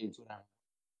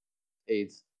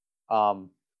 AIDS.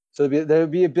 So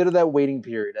there'd be a bit of that waiting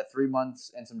period at 3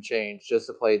 months and some change just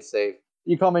to play it safe.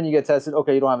 You come in, you get tested.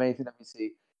 Okay, you don't have anything that we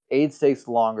see. AIDS takes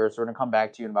longer, so we're gonna come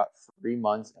back to you in about 3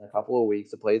 months and a couple of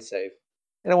weeks to play it safe.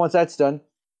 And then once that's done,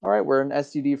 all right, we're in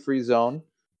STD-free zone.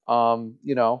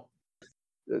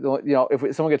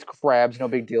 If someone gets crabs, no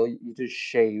big deal. You just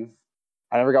shave.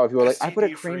 I never got what people were like, I put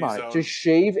a cream on it. Just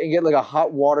shave and get like a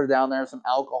hot water down there, some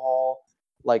alcohol,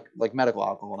 like medical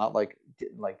alcohol, not like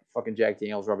fucking Jack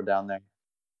Daniels, rub it down there.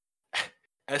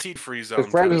 STD-free zone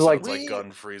kind of sounds like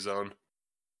gun-free zone.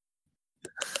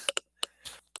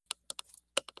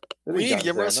 We need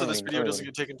Yimra so this video doesn't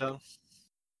get taken down.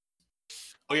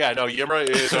 Oh yeah, no, Yimra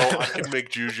is so I can make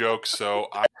Jew jokes, so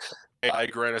I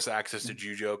grant us access to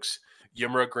Jew jokes.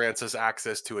 Yimra grants us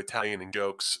access to Italian and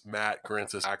jokes. Matt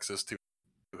grants us access to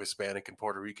Hispanic and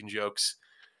Puerto Rican jokes.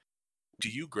 Do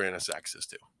you grant us access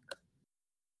to?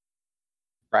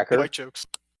 Cracker? White jokes.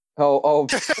 Oh,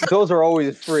 those are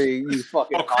always free. You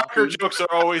fucking. Oh, cracker jokes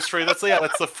are always free. That's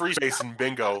the free space in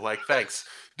bingo. Like, thanks.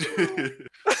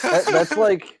 That's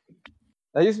like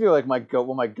that used to be like one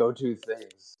of my go-to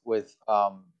things with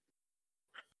Max,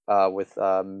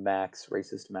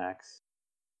 racist Max.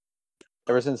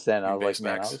 Ever since then, I was like,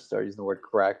 man, I'll start using the word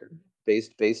cracker.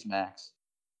 Based Max.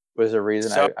 Was a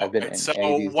reason I've been in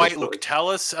any of these White Luke, tell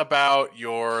us about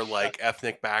your like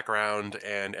ethnic background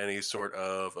and any sort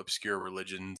of obscure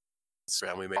religion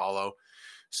family may follow,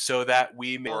 so that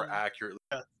we may more accurately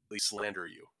slander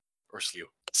you or slew.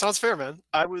 Sounds fair, man.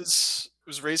 I was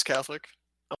raised Catholic,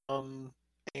 and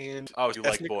you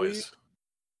like boys?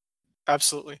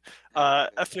 Absolutely.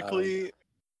 Ethnically,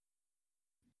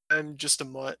 I'm just a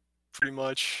mutt, pretty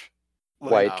much.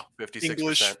 White. 56%.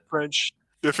 English, French.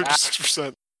 Yeah,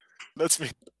 56%. That's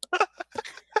me.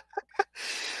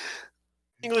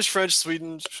 English, French,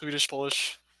 Swedish,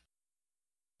 Polish,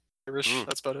 Irish.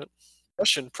 That's about it.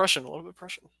 Prussian, a little bit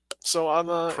Prussian. So I'm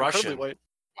incredibly white.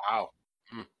 Wow.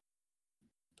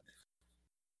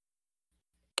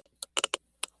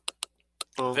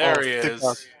 There he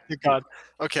is. Thank God.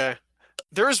 Okay.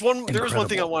 There is one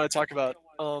thing I want to talk about.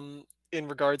 In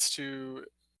regards to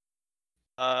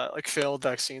like failed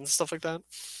vaccines and stuff like that.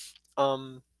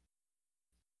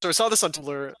 So I saw this on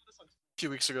Tumblr a few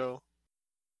weeks ago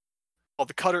called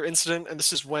the Cutter incident, and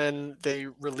this is when they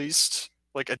released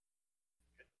like a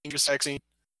dangerous vaccine,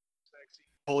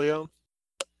 polio,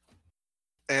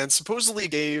 and supposedly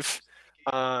gave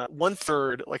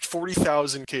 1/3, like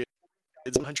 40,000 kids,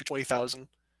 120,000,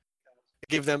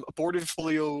 gave them abortive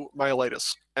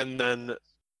poliomyelitis, and then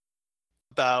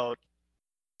about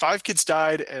 5 kids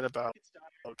died, and about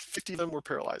 50 of them were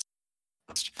paralyzed.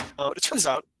 It turns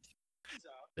out,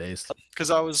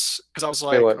 because I was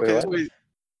like, okay,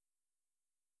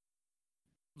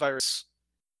 virus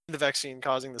in the vaccine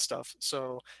causing this stuff.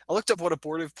 So I looked up what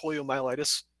abortive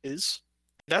poliomyelitis is,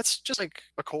 That's just like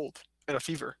a cold and a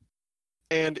fever,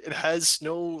 and it has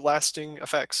no lasting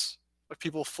effects. Like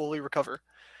people fully recover.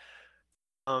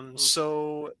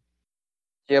 So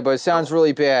Yeah, but it sounds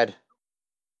really bad.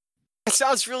 it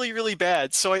sounds really, really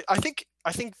bad. So I think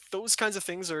those kinds of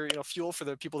things are fuel for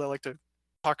the people that like to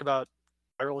talk about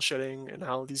viral shedding and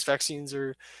how these vaccines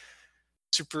are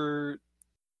super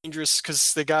dangerous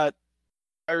because they got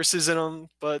viruses in them,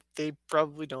 but they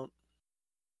probably don't.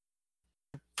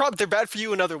 They're bad for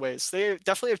you in other ways. They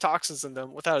definitely have toxins in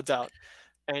them, without a doubt.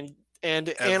 And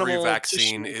Every animal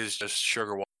vaccine tissue. is just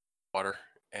sugar water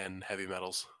and heavy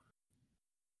metals.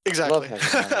 Exactly. Love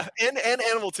heavy metal. and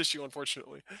animal tissue,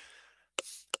 unfortunately.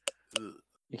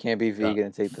 You can't be vegan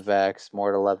and take the vax.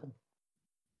 More at 11.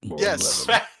 More Yes.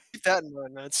 11. Keep that in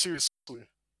mind, man. Seriously.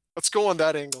 Let's go on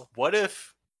that angle. What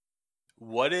if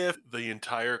the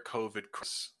entire COVID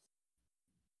crisis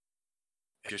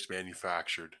just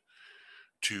manufactured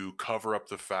to cover up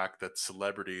the fact that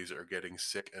celebrities are getting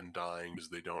sick and dying because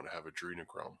they don't have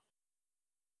adrenochrome?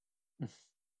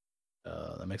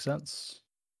 That makes sense.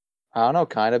 I don't know,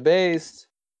 kind of based.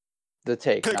 The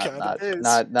take, Kinda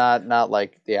based. not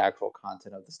like the actual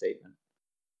content of the statement.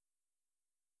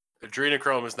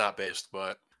 Adrenochrome is not based,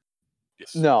 but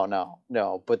yes. No.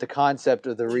 But the concept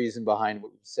of the reason behind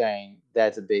what you're saying,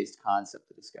 that's a based concept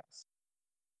to discuss.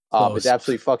 It's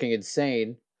absolutely fucking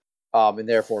insane, and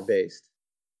therefore based.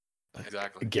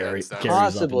 Exactly. Gary's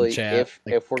Possibly, up in the chat,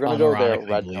 if we're gonna go there, unironically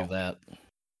red believe pill. that.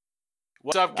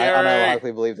 What's up, I Gary?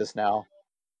 unironically believe this now.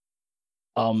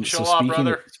 Chill So out,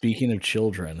 brother. speaking of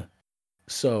children,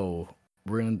 so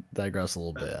we're gonna digress a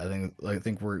little bit. I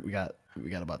think we got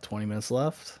about 20 minutes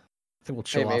left. I think we'll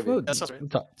chill off. maybe. That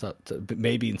sounds right.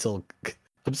 Maybe until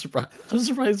I'm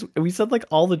surprised. We said like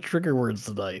all the trigger words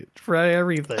tonight for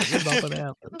everything. And nothing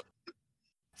happened.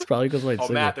 It's probably because my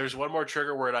signal. Matt, there's one more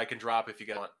trigger word I can drop if you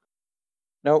get one.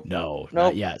 Nope. No, Nope.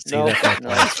 not yet. See, Nope. that's like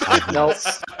last 5 Nope.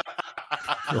 minutes.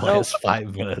 The last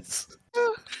 5 minutes.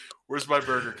 Where's my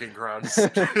Burger King crowns?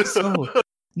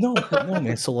 No,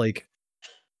 man. So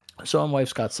my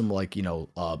wife's got some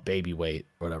baby weight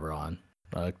or whatever on.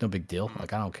 Like no big deal.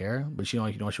 Like I don't care. But she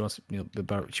wants she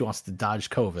wants to dodge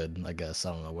COVID. I guess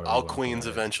I don't know. All queens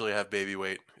eventually have baby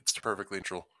weight. It's perfectly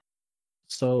neutral.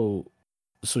 So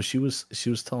she was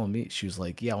telling me, she was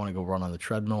like, yeah, I want to go run on the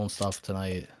treadmill and stuff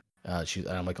tonight. And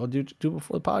I'm like, oh, do it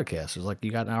before the podcast. It was like, you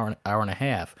got an hour and a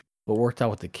half. What worked out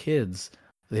with the kids,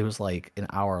 it was like an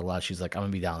hour or less. She's like, I'm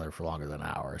gonna be down there for longer than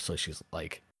an hour. So she's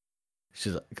like,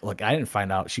 I didn't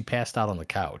find out. She passed out on the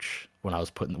couch when I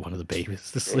was putting one of the babies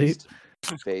to sleep.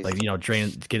 Based. Like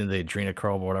getting the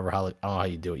adrenochrome or whatever. I don't know how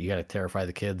you do it. You got to terrify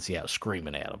the kids. Yeah,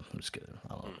 screaming at them. I'm just kidding.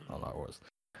 I don't know how it was.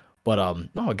 But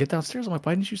no, I get downstairs. I'm like,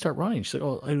 why didn't you start running? She's like,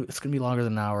 oh, it's gonna be longer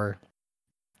than an hour.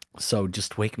 So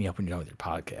just wake me up when you're done with your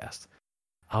podcast.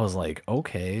 I was like,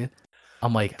 okay.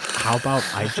 I'm like, how about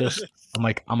I'm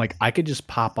like, I could just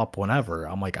pop up whenever.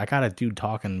 I'm like, I got a dude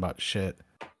talking about shit.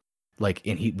 Like,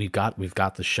 and we've got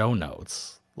the show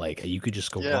notes. Like, you could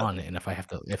just go run, and if I have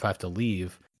to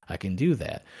leave, I can do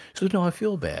that. So no, I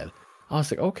feel bad. I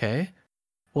was like, okay,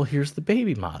 well, here's the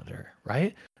baby monitor,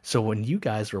 right? So when you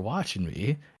guys were watching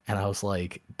me, and I was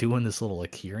like doing this little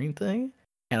like hearing thing,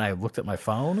 and I looked at my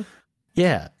phone,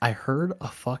 yeah, I heard a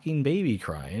fucking baby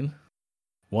crying.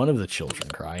 One of the children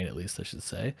crying, at least I should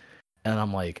say. And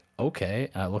I'm like, okay.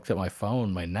 And I looked at my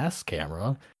phone, my Nest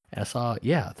camera, and I saw,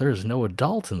 yeah, there's no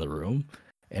adult in the room.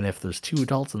 And if there's 2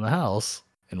 adults in the house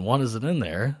and one isn't in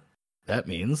there, that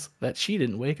means that she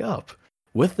didn't wake up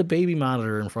with the baby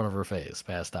monitor in front of her face,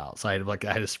 passed out. So I had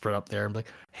to sprint up there and be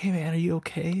like, hey man, are you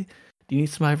okay? Do you need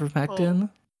some ivermectin?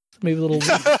 Maybe a little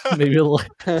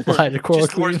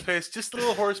hydrochloroquine. Just a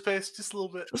little horse paste, just a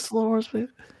little bit. Just a little horse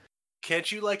paste.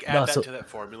 Can't you add that to that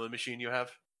formula machine you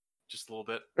have? Just a little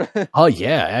bit. Oh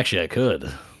yeah, actually I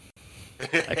could.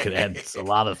 I could add a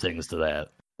lot of things to that.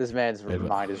 This man's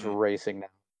mind is racing now.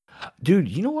 Dude,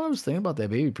 you know what I was thinking about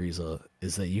that baby Breeza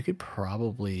is that you could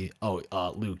probably. Oh,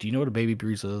 Luke, do you know what a baby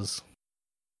Breeza is?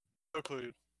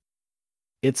 Okay.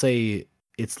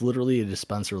 It's literally a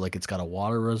dispenser. Like it's got a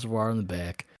water reservoir in the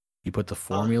back. You put the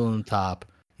formula on the top.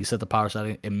 You set the power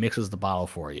setting. It mixes the bottle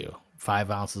for you.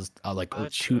 5 ounces,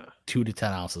 Gotcha. 2 to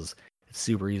 10 ounces. It's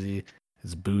super easy.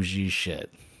 It's bougie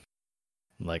shit.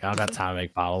 Like I don't got time to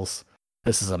make bottles.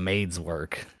 This is a maid's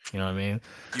work. You know what I mean?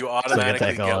 You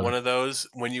automatically get one of those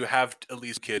when you have at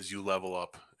least kids. You level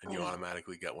up, and you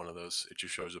automatically get one of those. It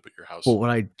just shows up at your house. Well,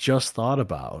 what I just thought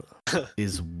about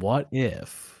is what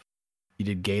if you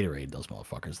did Gatorade? Those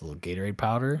motherfuckers, the little Gatorade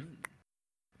powder.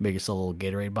 Make yourself a little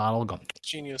Gatorade bottle. Go.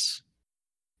 Genius.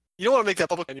 You don't want to make that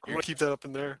public, and you want to keep that up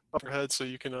in there, up your head, so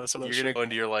you can. You're gonna go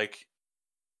into your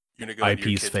You're gonna go into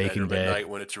your IP's kid's faking bedroom at day, night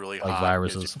when it's really like hot.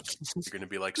 viruses. You're gonna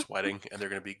be like sweating, and they're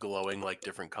gonna be glowing like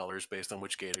different colors based on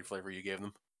which Gatorade flavor you gave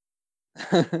them.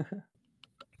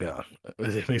 Yeah,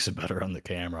 it makes it better on the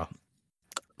camera.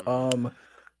 Mhm.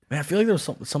 Man, I feel like there's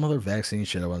some other vaccine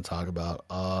shit I want to talk about.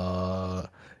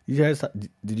 You guys,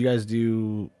 did you guys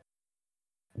do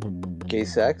Gay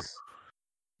sex?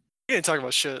 You ain't talking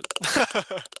about shit.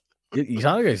 You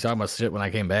sounded like you talking about shit when I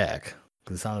came back.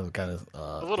 Because it sounded kind of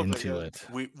A little bit, into yeah. it.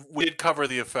 We did cover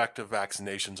the effect of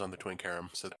vaccinations on the twink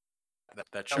harem, so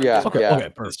that should Yeah, Okay, yeah. okay,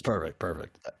 perfect.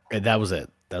 Okay, that was it.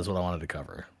 That's what I wanted to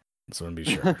cover. So I want to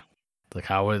be sure. Like,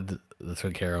 how would the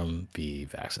twink harem be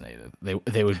vaccinated?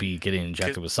 They would be getting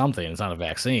injected with something. It's not a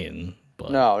vaccine, but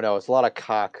No, it's a lot of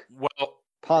cock. Well,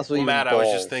 Possibly even Matt,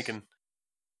 balls.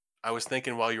 I was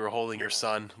thinking while you were holding your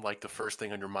son, like the first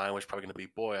thing on your mind was probably going to be,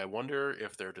 boy, I wonder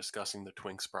if they're discussing the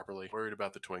twinks properly. Worried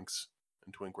about the twinks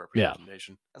and twink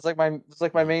representation. It's like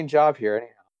my main job here.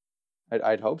 Anyhow,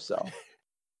 I'd hope so.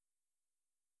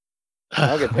 I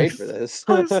don't get paid for this.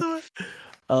 I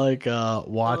like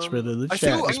Watchmen in the I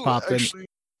chat feel just popped in. actually,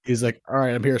 He's like, "All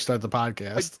right, I'm here to start the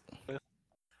podcast."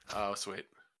 Oh, sweet.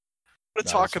 I want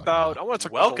to talk about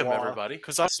Welcome, the law, everybody.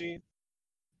 because I see You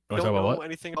wanna don't talk about know what?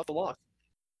 anything about the law.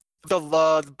 The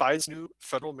Biden's new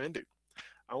federal mandate.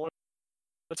 I want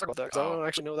to talk about that because I don't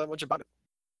actually know that much about it.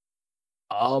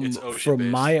 It's OSHA From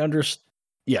based. my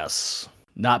yes,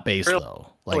 not based Really? though.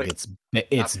 Like Wait.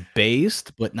 it's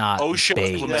based, but not OSHA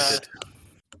based. implemented.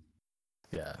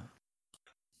 Yeah.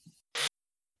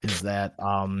 Is that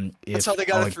if That's how they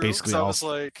got it like through. basically Because I all was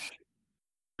like,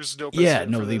 "There's no yeah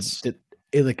precedent no for they this." like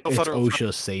No it's federal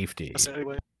OSHA safety.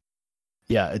 Anyway,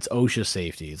 Yeah, it's OSHA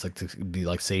safety. It's like to be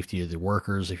like safety of the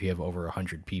workers. If you have over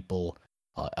 100 people,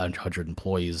 100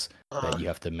 employees, that you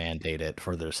have to mandate it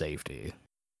for their safety.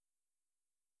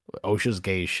 OSHA's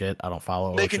gay as shit. I don't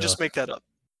follow they OSHA. can just make that up.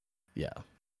 Yeah.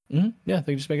 Yeah,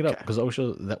 they can just make it up because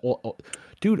OSHA.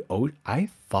 Dude, I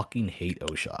fucking hate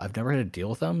OSHA. I've never had to deal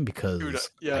with them because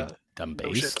I'm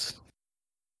no shit. based.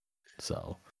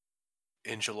 So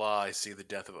In July, I see the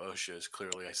death of OSHA as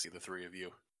clearly I see the three of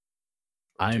you.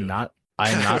 I am not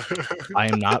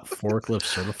forklift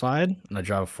certified, and I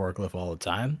drive a forklift all the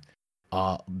time.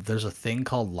 There's a thing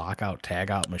called lockout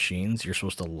tagout machines. You're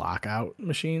supposed to lock out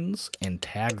machines and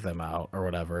tag them out or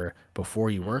whatever before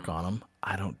you work on them.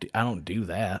 I don't do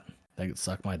that. They could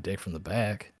suck my dick from the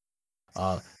back.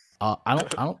 I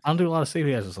don't do a lot of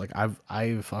safety hazards. Like I've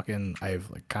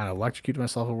like kind of electrocuted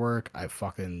myself at work. I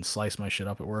fucking sliced my shit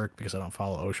up at work because I don't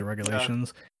follow OSHA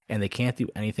regulations, and they can't do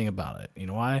anything about it. You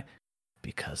know why?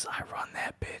 Because I run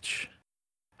that bitch.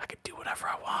 I could do whatever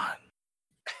I want.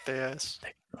 Yes.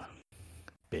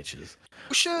 Bitches.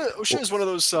 OSHA is one of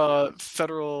those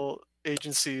federal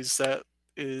agencies that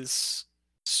is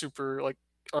super like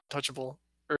untouchable,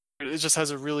 or it just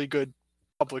has a really good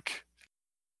public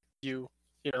view.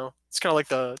 You know, it's kind of like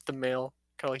the mail,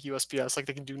 kind of like USPS. Like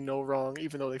they can do no wrong,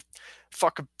 even though they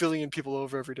fuck a billion people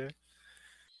over every day.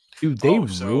 Dude, they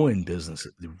ruin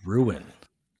businesses. They ruin.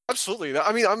 Absolutely.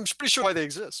 I mean, I'm pretty sure why they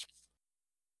exist.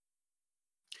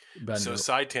 So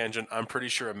side tangent, I'm pretty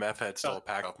sure a meth head stole a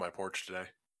pack off my porch today.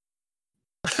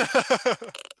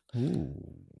 Ooh.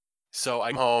 So I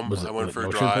came home, I went for a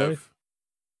drive.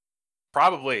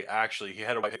 Probably, actually, he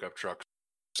had a pickup truck.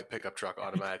 A pickup truck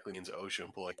automatically means OSHA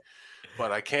employee.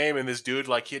 But I came and this dude,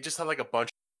 like, he just had like a bunch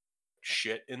of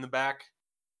shit in the back.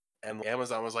 And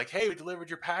Amazon was like, "Hey, we delivered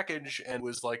your package," and it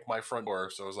was like my front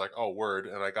door. So I was like, "Oh, word!"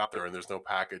 And I got there, and there's no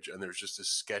package, and there's just this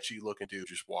sketchy looking dude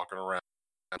just walking around,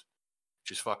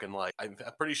 just fucking like. I'm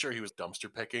pretty sure he was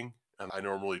dumpster picking, and I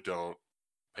normally don't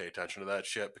pay attention to that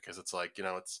shit because it's like, you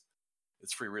know, it's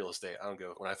free real estate. I don't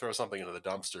go when I throw something into the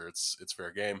dumpster, it's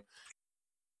fair game.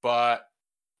 But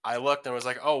I looked and I was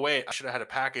like, "Oh wait, I should have had a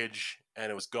package,"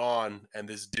 and it was gone. And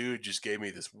this dude just gave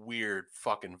me this weird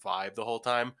fucking vibe the whole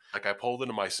time. Like I pulled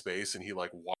into my space and he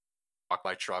like walked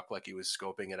my truck like he was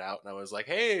scoping it out. And I was like,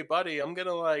 "Hey buddy, I'm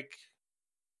gonna like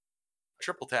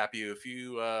triple tap you if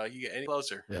you get any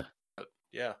closer." Yeah. But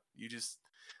yeah, you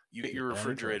get your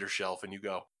refrigerator shelf and you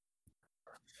go.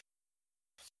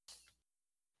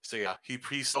 So yeah, he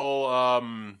stole a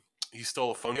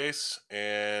phone case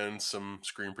and some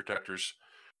screen protectors.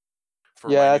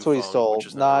 Yeah, that's what he stole.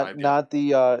 Not the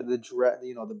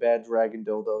the bad dragon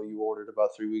dildo you ordered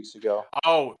about 3 weeks ago.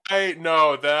 Oh, hey,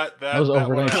 no, that was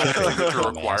overnight shipping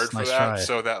required for nice that, try.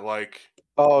 so that like.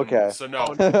 Oh, okay. So no,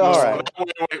 all right.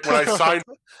 When I signed,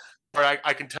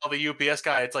 I can tell the UPS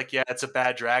guy, it's like, yeah, it's a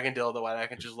bad dragon dildo, and I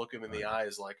can just look him in the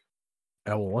eyes, like.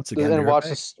 Oh, well, once again, and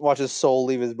watch his soul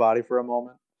leave his body for a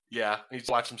moment. Yeah, you just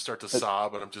watch him start to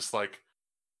sob, and I'm just like,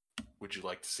 would you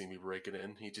like to see me break it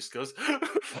in? He just goes,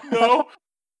 no.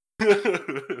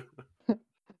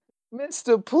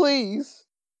 Mister, please.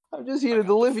 I'm just here I to got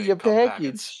the deliver fake your cum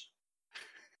package.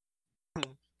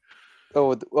 packets.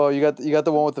 You got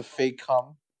the one with the fake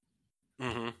cum.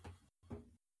 Mm-hmm.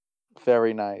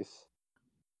 Very nice.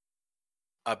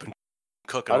 I've been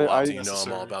cooking a lot, so you know I'm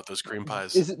Necessary. all about those cream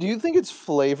pies. Do you think it's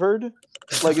flavored?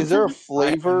 Like, is there a I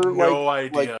flavor? have no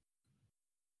idea.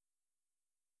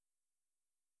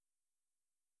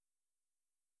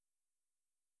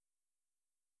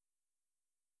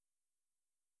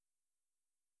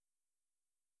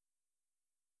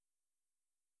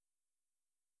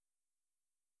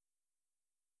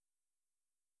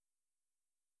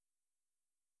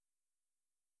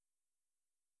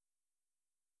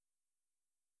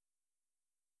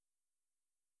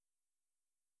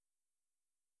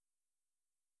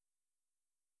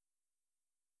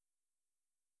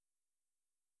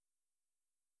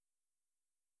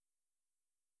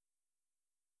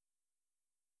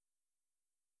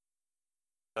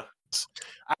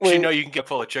 Actually, Wait. no, you can get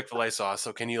full of Chick-fil-A sauce.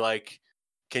 So can you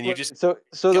just So get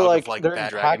they're out like of like they're in bad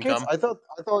dragon packets. cum? I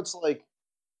thought it's like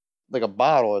a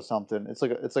bottle or something. It's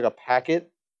like a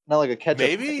packet, not like a ketchup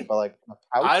Maybe? packet, but like a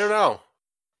pouch. I don't know.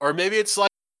 Or maybe it's like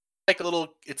a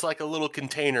little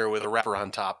container with a wrapper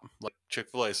on top, like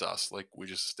Chick-fil-A sauce, like we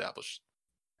just established.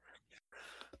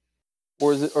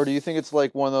 Or do you think it's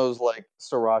like one of those like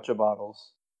sriracha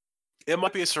bottles? It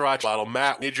might be a sriracha bottle.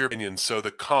 Matt, need your opinion. So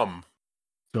the cum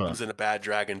comes in a bad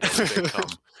dragon doesn't fake cum.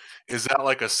 Is that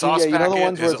like a sauce Yeah, you know the packet?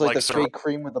 ones where Is it's it like like the fake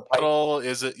cream with the pipe. bottle?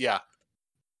 Is it It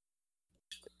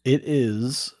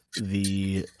is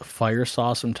the fire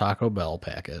sauce from Taco Bell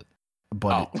packet,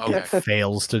 but okay. it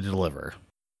fails to deliver.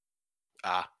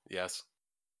 Yes.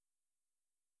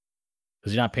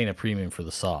 Because you're not paying a premium for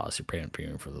the sauce, you're paying a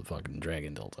premium for the fucking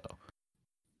dragon dildo.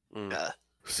 Yeah.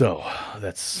 So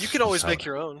that's You can always how make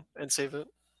your own and save it.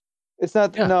 It's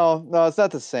not. Yeah. No, it's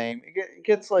not the same. It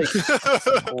gets like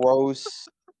gross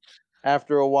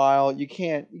after a while. You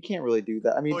can't really do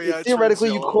that. I mean, Oh, yeah, it theoretically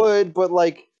turns you yellow. could, but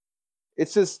like,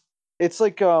 it's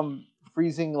like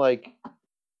freezing like.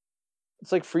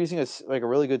 It's like freezing a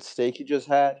really good steak you just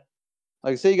had.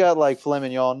 Like, say you got like filet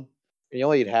mignon and you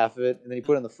only eat half of it, and then you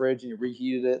put it in the fridge and you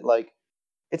reheated it. Like,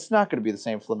 it's not going to be the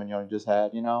same filet mignon you just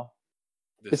had. You know,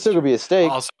 it's still going to be a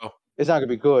steak. Also, it's not going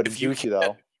to be good and if you juicy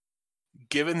though.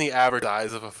 given the average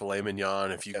size of a filet mignon,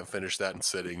 if you can finish that in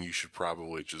sitting, you should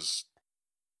probably just.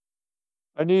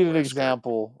 I need an Wear a skirt.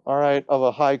 example, all right, of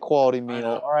a high quality meal.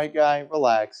 know. All right, guy,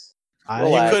 relax. I You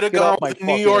Relax. could have Get gone off my with a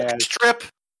New fucking York ass. strip.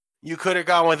 You could have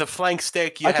gone with a flank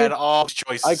steak. You I had could- all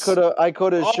choices. I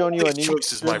could have All shown you a these New York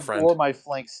choices, my strip friend. or my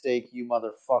flank steak, you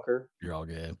motherfucker. You're all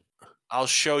good. I'll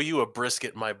show you a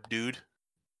brisket, my dude.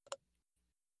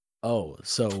 Oh,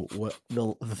 so what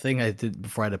the thing I did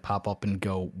before I had to pop up and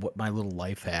go, what my little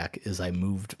life hack is I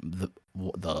moved the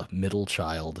middle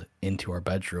child into our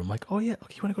bedroom. Like, oh yeah,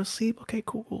 okay, you want to go to sleep? Okay,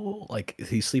 cool. Like,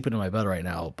 he's sleeping in my bed right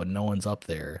now, but no one's up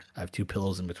there. I have two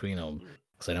pillows in between them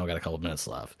because I know I got a couple minutes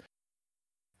left.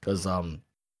 Because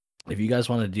if you guys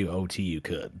want to do OT, you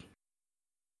could.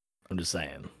 I'm just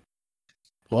saying.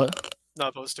 What? Not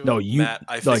opposed to No, it. you Matt,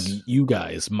 I like think- you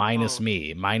guys minus Oh.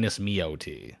 me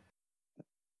OT.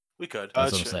 We could.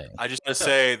 That's what I'm Gotcha. saying. I just want to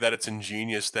say that it's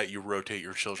ingenious that you rotate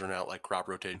your children out like crop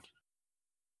rotating.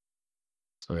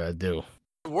 That's what I gotta do. It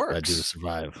Gotta works. do to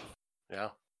survive. Yeah.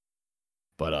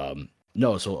 But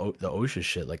no, so the OSHA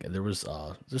shit, like there's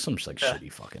some just like Yeah.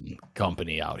 shitty fucking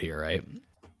company out here, right?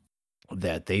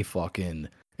 That they fucking,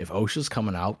 if OSHA's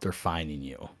coming out, they're fining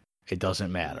you. It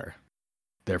doesn't matter.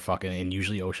 They're fucking, and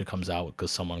usually OSHA comes out because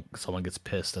someone gets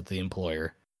pissed at the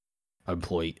employer, and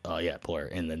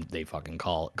then they fucking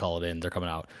call it in. They're coming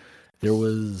out. There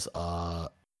was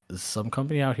some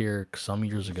company out here some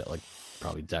years ago, like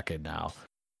probably a decade now,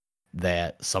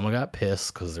 that someone got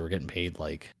pissed because they were getting paid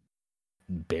like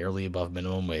barely above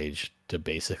minimum wage to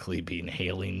basically be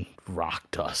inhaling rock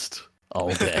dust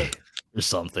all day or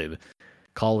something.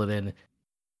 Call it in.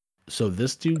 So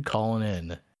this dude calling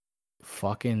in,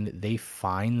 fucking, they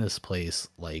fined this place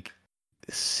like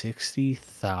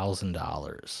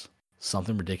 $60,000,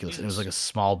 something ridiculous. And it was like a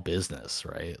small business,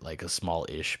 right? Like a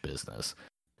small-ish business.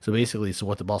 So basically,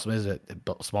 what the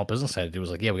small business had to do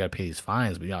was like, yeah, we got to pay these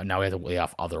fines, but now we have to lay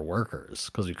off other workers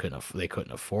because they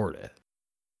couldn't afford it.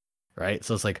 Right?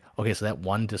 So it's like, okay, so that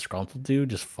one disgruntled dude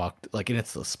just fucked, like, and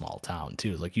it's a small town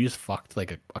too. Like, you just fucked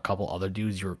like a couple other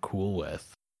dudes you were cool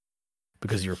with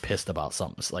because you were pissed about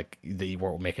something, like that you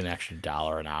weren't making an extra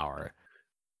 $1 an hour.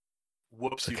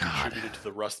 Whoops, you God. contributed to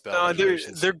the Rust Belt. No,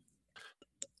 regulations. they're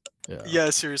Yeah. yeah,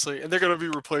 seriously, and they're gonna be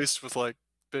replaced with like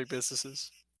big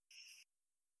businesses.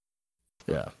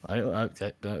 Yeah,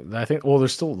 I think. Well,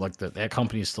 there's still like that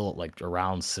company's still like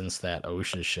around since that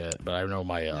OSHA shit. But I know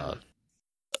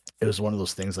it was one of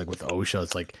those things like with OSHA.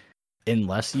 It's like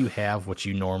unless you have what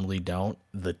you normally don't,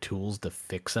 the tools to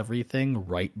fix everything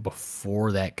right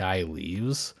before that guy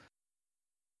leaves,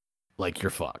 like you're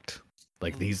fucked.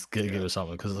 Like these gonna give us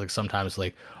something because like sometimes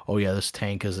like, oh yeah, this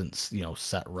tank isn't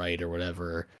set right or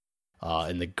whatever.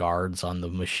 And the guards on the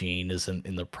machine isn't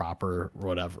in the proper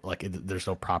whatever. Like there's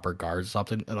no proper guards or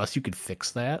something. Unless you could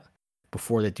fix that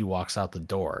before that dude walks out the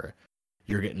door,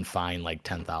 you're getting fined like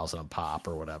 10,000 a pop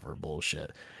or whatever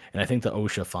bullshit. And I think the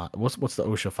OSHA fine. What's the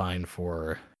OSHA fine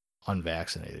for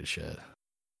unvaccinated shit?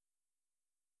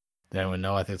 Does anyone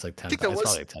know? I think it's like 10. I think that was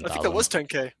probably like 10,000. I think that was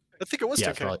 10K. I think it was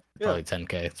 10K. Probably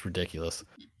 10K. It's ridiculous.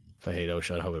 If I hate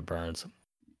OSHA, I hope it burns.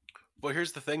 Well,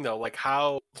 here's the thing, though. Like,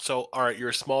 how... So, all right, you're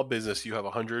a small business. You have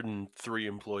 103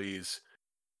 employees.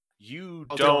 You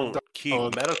don't keep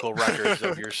medical records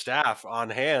of your staff on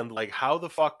hand. Like, how the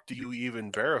fuck do you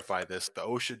even verify this? The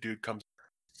OSHA dude comes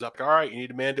up, all right, you need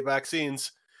to mandate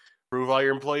vaccines. Prove all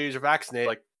your employees are vaccinated.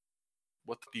 Like,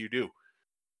 what do you do?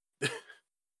 I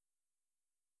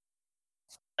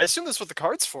assume that's what the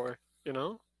card's for,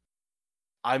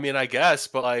 I mean, I guess,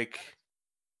 but like...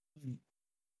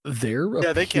 There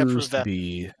they can't prove that.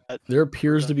 There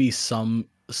appears to be some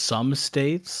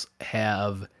states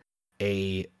have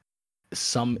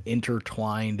some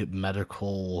intertwined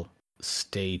medical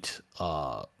state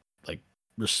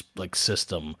like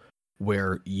system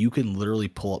where you can literally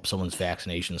pull up someone's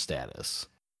vaccination status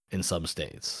in some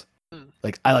states.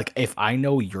 Like if I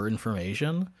know your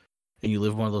information and you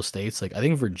live in one of those states, like I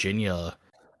think Virginia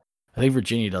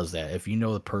does that. If you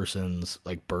know the person's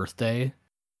like birthday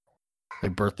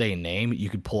and name,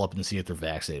 you could pull up and see if they're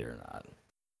vaccinated or not.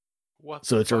 What?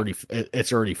 So it's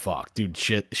already fucked, dude.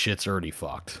 Shit's already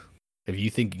fucked. If you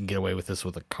think you can get away with this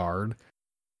with a card,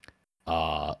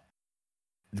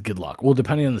 good luck. Well,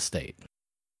 depending on the state.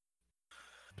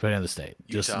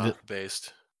 Utah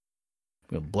based.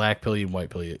 Black pill you,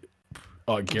 white pill you.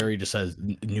 Oh, Gary just says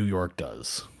New York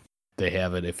does. They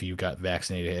have it if you got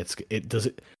vaccinated.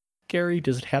 Gary,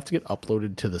 does it have to get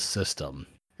uploaded to the system?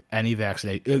 Any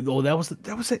vaccinated? Oh, that was an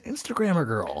Instagrammer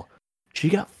girl. She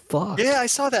got fucked. Yeah, I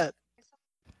saw that.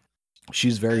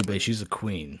 She's very big. She's a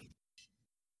queen.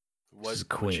 She's a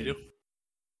queen. What'd she do?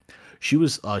 She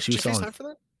was She selling. face time for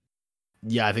that?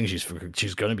 Yeah, I think she's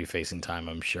going to be facing time.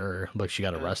 I'm sure, but she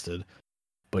got arrested.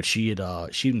 But she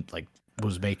like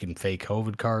was making fake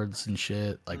COVID cards and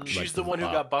shit. Like she's the one who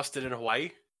got busted in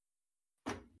Hawaii.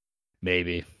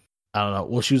 Maybe. I don't know.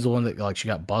 Well, she was the one that like she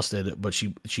got busted, but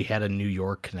she had a New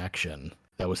York connection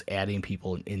that was adding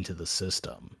people into the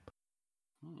system,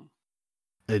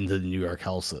 into the New York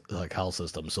health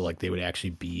system. So like they would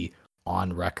actually be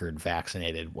on record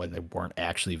vaccinated when they weren't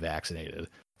actually vaccinated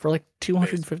for like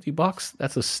 $250.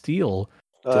 That's a steal.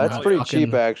 That's pretty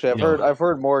cheap, actually. I've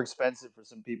heard more expensive for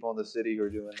some people in the city who are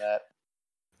doing that.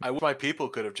 I wish my people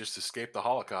could have just escaped the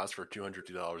Holocaust for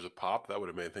 $250 a pop. That would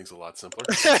have made things a lot simpler.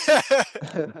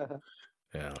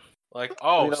 Yeah. Like,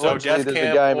 so death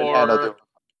camp or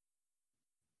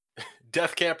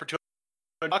death camp for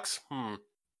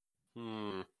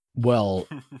 $200? Well,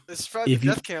 they survived the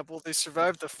death camp. Well, they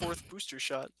survived the 4th booster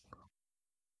shot.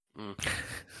 We're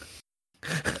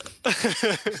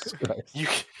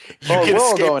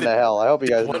all going to hell. I hope you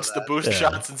guys. Once the boost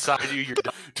shot's inside you, you're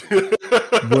done.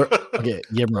 Okay,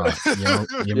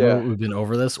 Yimra, we've been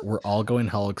over this. We're all going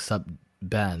hell except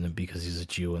Ben because he's a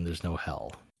Jew and there's no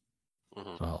hell.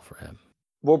 No hell for him.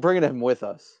 We're bringing him with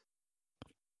us.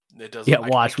 It doesn't. Yeah,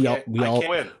 watch. We all can't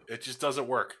win. It just doesn't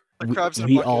work.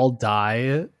 We all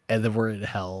die and then we're in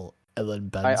hell. And then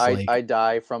Ben's I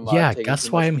die from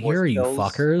guess why I'm here, you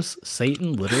fuckers.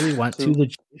 Satan literally went to the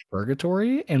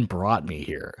purgatory and brought me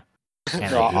here.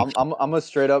 And I'm gonna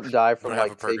straight up die from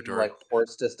taking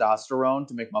horse testosterone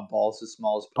to make my balls as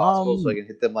small as possible so I can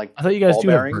hit them like. I thought you guys do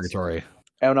have purgatory.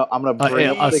 I'm gonna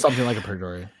bring something like a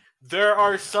purgatory. There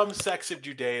are some sects of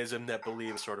Judaism that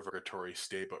believe sort of a purgatory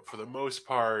state, but for the most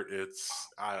part, it's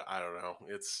I don't know.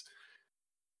 It's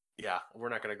we're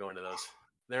not gonna go into those.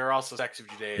 There are also sects of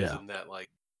Judaism that I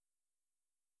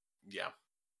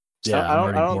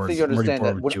don't think you understand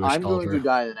that when I'm going to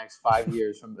die in the next 5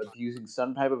 years from abusing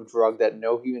some type of drug that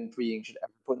no human being should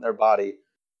ever put in their body,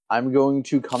 I'm going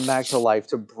to come back to life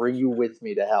to bring you with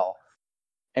me to hell.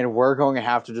 And we're going to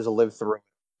have to just live through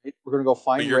it. We're going to go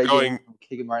find Reagan and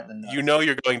kick him right in the nuts. You know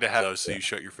you're going to hell, so you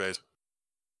shut your face.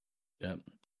 Yep.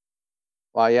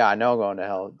 Well, yeah, I know I'm going to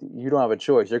hell. You don't have a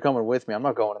choice. You're coming with me. I'm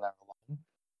not going in there alone.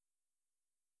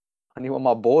 I need one of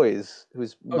my boys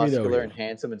who's muscular and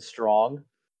handsome and strong.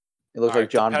 It looks like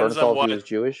John Bernthal if he was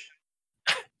Jewish.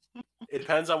 It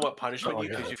depends on what punishment Oh,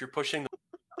 because God. if you're pushing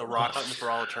the rock button for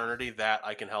all eternity, that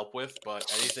I can help with.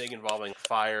 But anything involving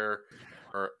fire,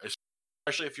 or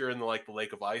especially if you're in the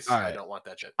lake of ice, All I right. don't want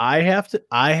that shit. I have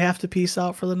to peace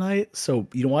out for the night. So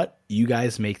you know what? You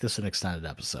guys make this an extended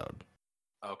episode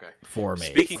Okay. for me.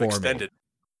 Speaking for of extended,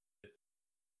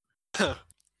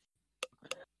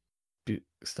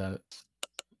 extended.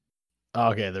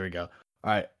 Okay, there we go.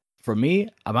 All right, for me,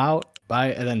 I'm out.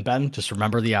 Bye, and then Ben, just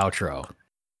remember the outro.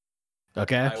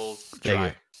 Okay. I will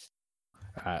try.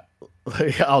 All right.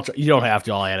 I'll try. You don't have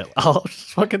to. I'll add it. I'll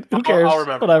just fucking. Who cares? I'll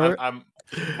remember. Whatever.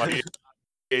 My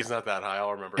game's not that high.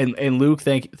 I'll remember. And Luke,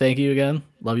 thank you again.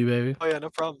 Love you, baby. Oh yeah, no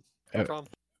problem. No problem.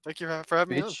 Thank you for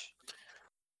having me on.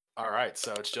 All right,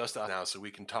 so it's just us now, so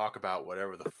we can talk about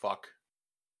whatever the fuck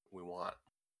we want.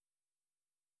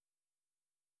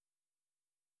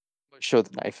 Show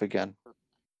the knife again.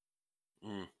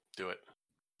 Do it.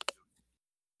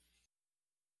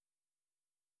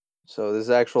 So this is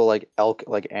actual like elk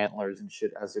like antlers and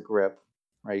shit as a grip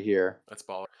right here. That's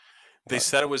baller. They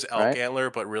said it was elk Right? antler,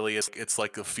 but really it's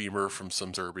like a femur from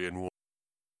some Serbian woman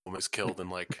was killed in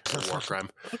like a war crime.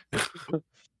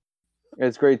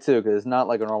 It's great too because it's not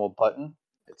like a normal button.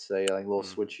 It's a like little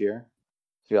switch here.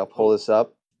 So you gotta pull this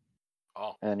up.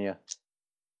 Oh. And yeah,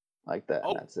 like that.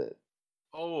 Oh. And that's it.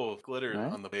 Oh, glitter Right?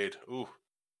 on the blade. Ooh.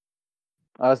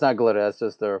 Oh, it's not glitter. That's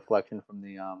just the reflection from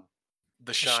the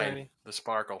shine, shiny. the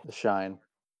sparkle. the shine.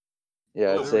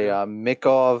 Yeah, Oh, it's there we a go.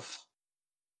 Mikov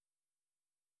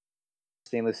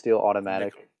stainless steel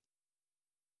automatic,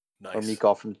 Nice. or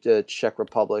Mikov from the Czech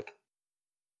Republic.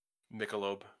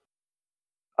 Michelob.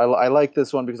 I like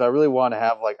this one because I really want to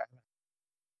have like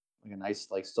a nice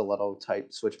like stiletto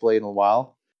type switchblade in a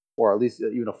while, or at least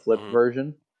even a flipped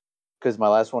version. Because my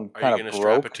last one Are kind you of gonna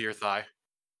broke. strap it to your thigh?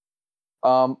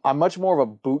 I'm much more of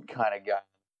a boot kind of guy. I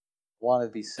want to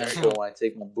be sensible when I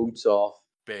take my boots off.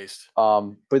 Based.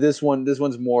 But this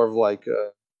one's more of like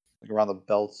around the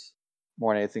belts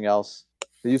more than anything else.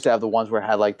 They used to have the ones where it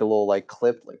had like the little like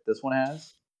clip like this one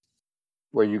has,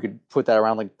 where you could put that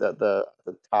around like the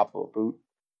top of a boot.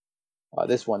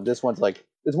 This one's like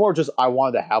it's more just I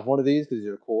wanted to have one of these because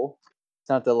they're cool. It's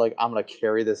not that like I'm gonna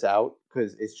carry this out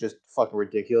because it's just fucking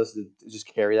ridiculous to just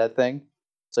carry that thing.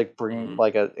 It's like bringing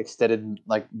like a extended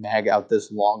like mag out this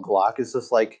long Glock. It's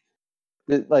just like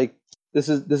this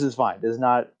is fine. This is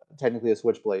not technically a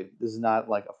switchblade. This is not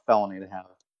like a felony to have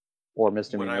or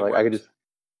misdemeanor. Like I could just.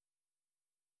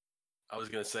 I was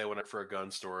gonna say when I for a gun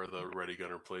store, the Ready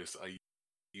Gunner place, I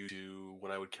used to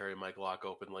when I would carry my Glock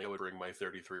openly, I would bring my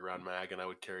 33 round mag and I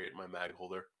would carry it in my mag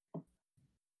holder.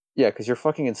 Yeah, because you're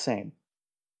fucking insane.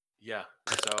 Yeah.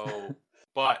 So,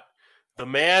 but the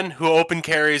man who open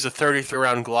carries a 33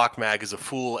 round Glock mag is a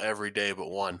fool every day but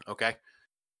one. Okay.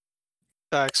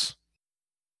 Facts.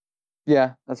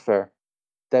 Yeah, that's fair.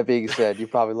 That being said, you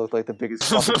probably looked like the biggest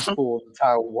fucking fool in the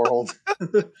entire world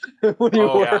when you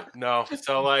were. Yeah, no.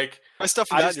 So like, My stuff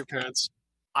from that your parents.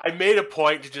 I made a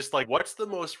point to just like, what's the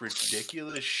most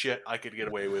ridiculous shit I could get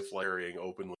away with carrying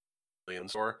openly in the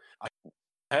store? I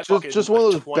had Just one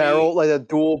of those barrel, like a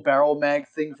dual barrel mag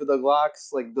thing for the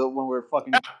Glocks, like the one where it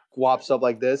fucking guaps up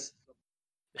like this.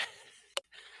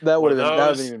 That would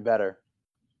have been even better.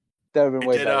 That would have been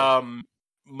way better.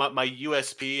 My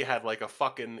USP had like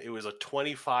it was a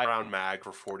 25 round mag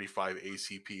for 45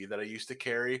 ACP that I used to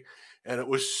carry, and it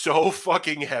was so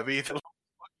fucking heavy that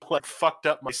like fucked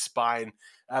up my spine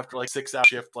after like 6 hour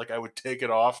shift. Like I would take it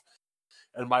off,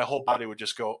 and my whole body would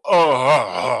just go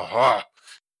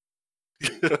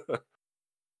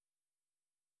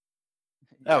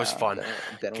That was fun.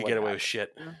 Could get away with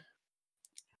shit.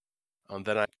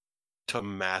 Then I took a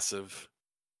massive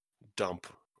dump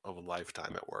of a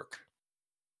lifetime at work.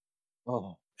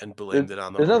 Oh, and blamed it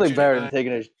on the. There's nothing better than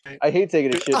taking a. I hate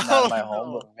taking a shit out of my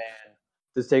home, but man,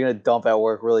 just taking a dump at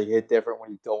work really hit different when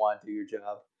you don't want to do your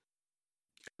job.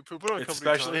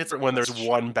 Especially when there's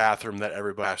one bathroom that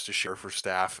everybody has to share for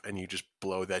staff, and you just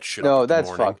blow that shit up. No, that's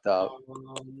fucked up.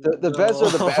 The best are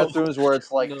the bathrooms where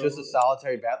it's like just a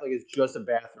solitary bath, like it's just a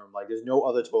bathroom, like there's no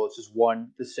other toilet, it's just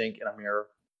one, the sink and a mirror.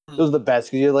 Those are the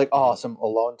best because you're like, oh, some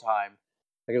alone time.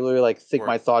 I can literally like think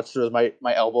my thoughts through as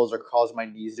my elbows are causing my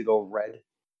knees to go red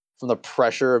from the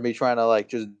pressure of me trying to like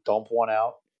just dump one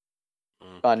out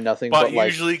on nothing. But like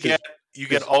usually you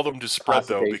get all of them to spread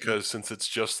though, because since it's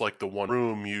just like the one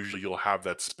room, usually you'll have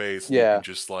that space. And you can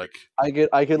just like I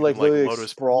could like literally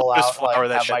sprawl out, like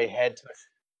have my head touch.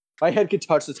 My head could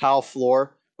touch the tile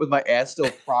floor with my ass still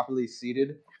properly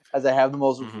seated, as I have the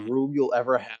most room you'll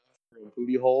ever have for a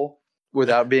booty hole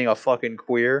without being a fucking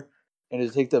queer, and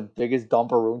just take the biggest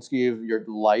dumperooski of your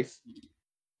life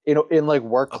in like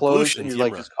work clothes, and you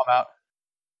like just come out.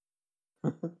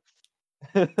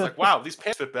 It's like, wow, these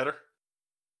pants fit better.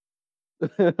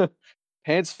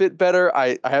 Pants fit better.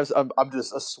 I'm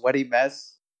just a sweaty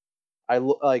mess. I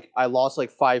lost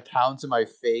like 5 pounds in my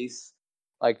face.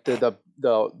 Like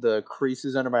the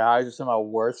creases under my eyes are somehow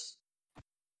worse.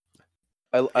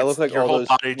 I look like your all whole those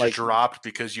body like just dropped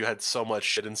because you had so much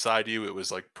shit inside you. It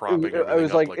was like propping I everything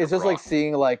was up like like it's a just like rock.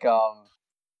 seeing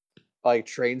like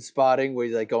Train Spotting where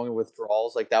he's like going in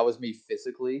withdrawals. Like that was me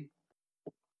physically.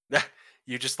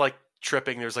 You just like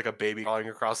tripping. There's like a baby crawling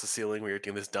across the ceiling where you're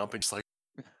doing this dump and just like,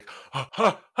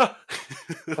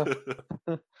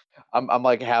 I'm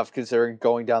like half considering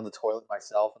going down the toilet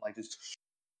myself and like just.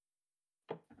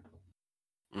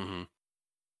 Mm-hmm.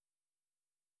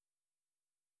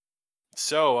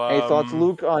 So, Any thoughts,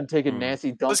 Luke, on taking hmm. nasty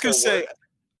I was dumps gonna at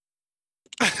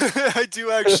say, work? I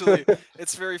do actually.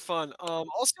 It's very fun.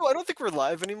 Also, I don't think we're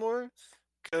live anymore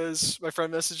because my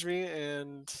friend messaged me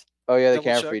and Oh yeah, the double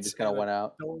camera feed checked. just kind of went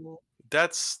out.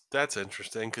 That's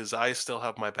interesting because I still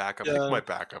have my backup. I think my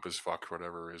backup is fucked for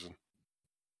whatever reason.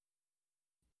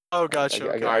 Oh, gotcha.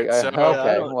 Okay. Alright, so- Okay,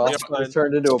 Yeah, well, that's fine. it's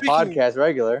turned into a podcast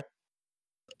regular.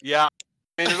 Yeah,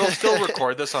 I mean it'll still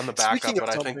record this on the backup, Speaking of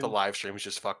but I think the dumping. live stream is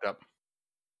just fucked up.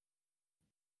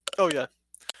 Oh yeah.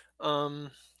 I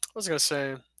was gonna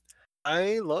say,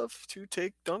 I love to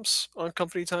take dumps on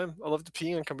company time. I love to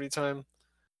pee on company time.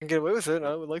 I can get away with it.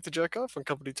 I would like to jack off on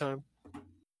company time.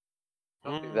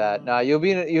 That nah, you'll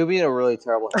be in a really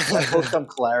terrible headspace. Like post-cum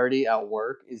clarity at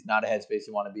work is not a headspace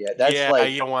you want to be at. That's Yeah,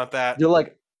 like you don't want that. you're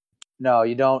like, no,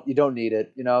 you don't need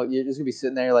it. You know, you're just gonna be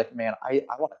sitting there. You're like, man, I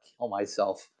want to kill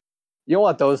myself. You don't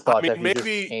want those thoughts after you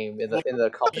just came in the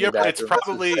company bathroom. It's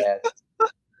probably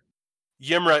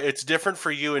Yimra. It's different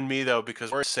for you and me though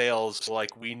because we're in sales.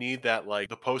 Like we need that. Like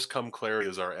the post-cum clarity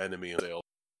is our enemy in sales.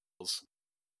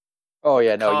 Oh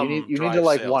yeah, no, you need to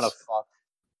like want to fuck.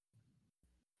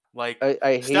 Like I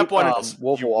hate step one is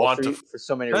Wolf of you Wall want Street to. for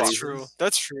so many That's reasons. true.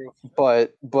 That's true.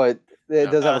 But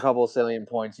it does have Yeah. a couple of salient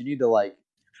points. You need to like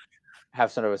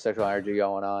have some of a sexual energy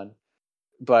going on.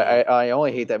 But I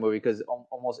only hate that movie because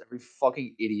almost every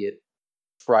fucking idiot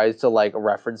tries to like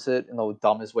reference it in the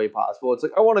dumbest way possible. It's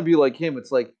like I want to be like him.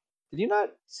 It's like, did you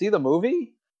not see the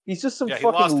movie? He's just some Yeah, he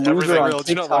fucking lost loser everything. on Real, did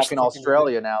you not watch TikTok in the fucking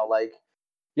Australia now. Like,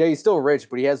 yeah, he's still rich,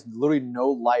 but he has literally no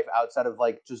life outside of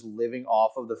like just living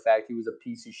off of the fact he was a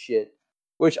piece of shit.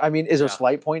 Which I mean is a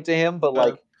slight point to him, but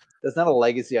like that's not a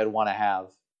legacy I'd want to have.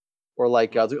 Or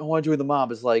like I was like, I want to join the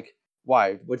mob. It's like,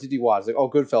 why? What did you watch? Like, oh,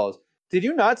 Goodfellas. Did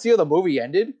you not see how the movie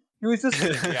ended? He was just he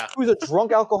was a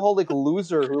drunk alcoholic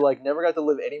loser who like never got to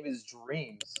live any of his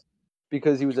dreams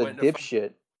because he was a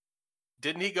dipshit.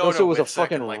 Didn't he go to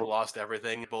Witsec and like lost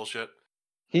everything? Bullshit.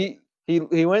 He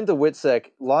went to Witsec,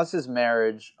 lost his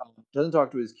marriage, doesn't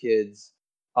talk to his kids.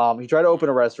 He tried to open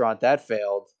a restaurant, that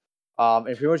failed. And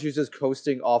pretty much he was just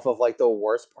coasting off of like the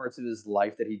worst parts of his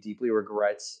life that he deeply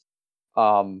regrets.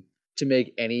 To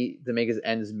make his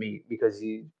ends meet because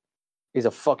he's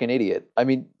a fucking idiot. I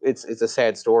mean, it's a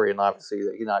sad story, and obviously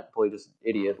he's not completely just an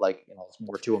idiot. Like there's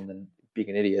more to him than being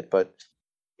an idiot. But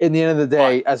in the end of the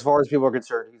day, as far as people are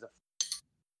concerned,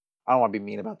 I don't want to be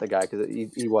mean about the guy because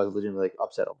he was legitimately like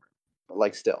upset over it. But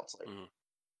like still, it's like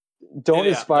don't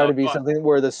aspire to be something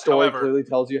where the story clearly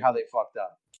tells you how they fucked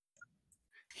up.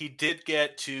 He did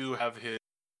get to have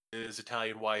his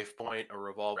Italian wife point a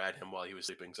revolver at him while he was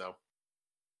sleeping, so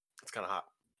it's kind of hot.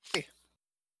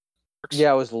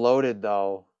 Yeah, it was loaded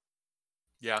though.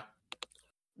 Yeah.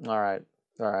 All right.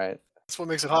 That's what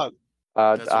makes it hot.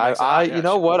 You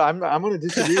know what? I'm going to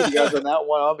disagree with you guys on that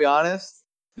one. I'll be honest.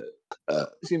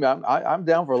 Excuse me. I'm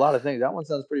down for a lot of things. That one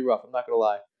sounds pretty rough. I'm not going to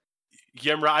lie.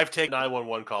 Yemra, I've taken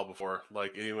 911 call before.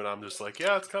 Like even I'm just like,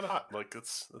 yeah, it's kind of hot. Like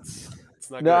it's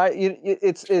not. No,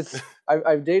 good.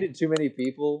 I've dated too many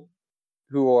people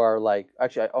who are like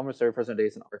actually almost every person I date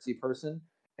is an artsy person,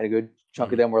 and a good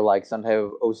chunk of them were like some type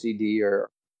of OCD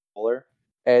or bipolar.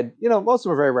 And most of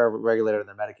them are very regulated in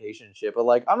their medication and shit. But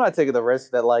like, I'm not taking the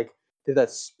risk that like did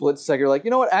that split second, you're like,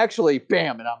 you know what? Actually,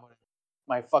 bam, and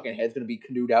my fucking head's gonna be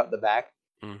canoed out in the back.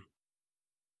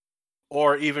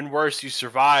 Or even worse, you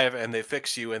survive and they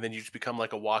fix you, and then you just become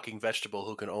like a walking vegetable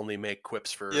who can only make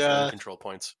quips for control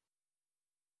points.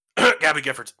 Gabby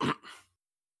Giffords.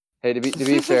 Hey, to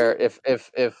be fair, if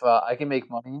I can make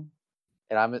money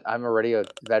and I'm already a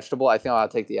vegetable, I think I'll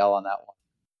take the L on that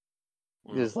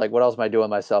one. Just like, what else am I doing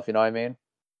myself? You know what I mean?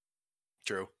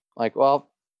 True. Like, well,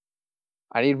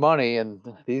 I need money, and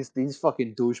these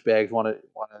fucking douchebags want to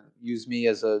use me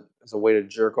as a way to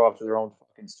jerk off to their own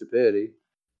fucking stupidity.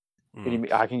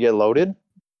 I can get loaded.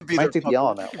 I might take the L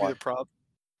on that one.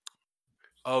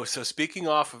 Oh, so speaking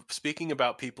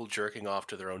about people jerking off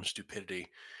to their own stupidity,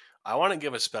 I want to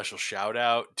give a special shout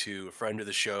out to a friend of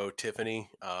the show, Tiffany.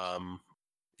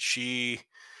 She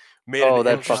made an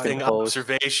that fucking interesting post.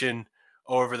 observation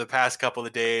over the past couple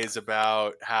of days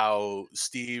about how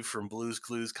Steve from Blue's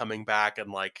Clues coming back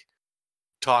and like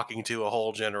talking to a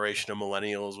whole generation of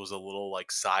millennials was a little like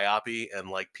psyopy, and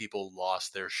like people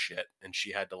lost their shit, and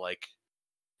she had to like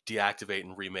deactivate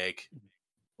and remake.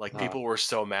 Like people were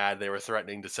so mad they were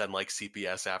threatening to send like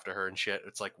CPS after her and shit.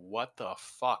 It's like, what the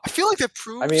fuck? I feel like that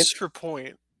proves her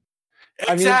point.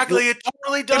 Exactly, it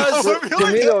totally does. You know, I feel to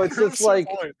like me that though, it's proves just her like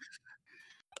point.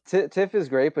 Tiff is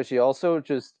great, but she also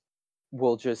just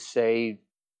will just say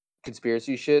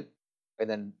conspiracy shit, and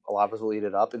then a lot of us will eat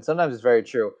it up. And sometimes it's very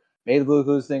true. Made the Blue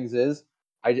Clues things is,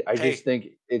 I Hey. just think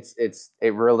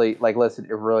it really like listen,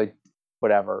 it really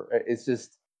whatever. It's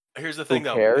just Here's the thing who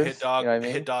though, cares? hit dog, You know what I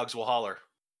mean? hit dogs will holler.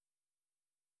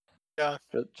 Yeah,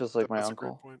 just like my that's uncle.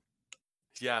 a great point.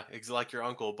 Yeah, it's like your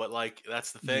uncle, but like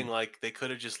that's the thing. Like they could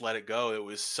have just let it go. It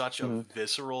was such a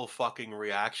visceral fucking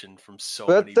reaction from so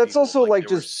many That's people. also like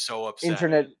they were just so upset.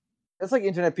 internet. That's like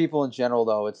internet people in general,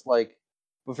 though. It's like,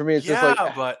 but for me, it's just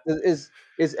like, but is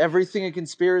everything a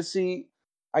conspiracy?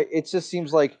 It just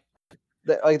seems like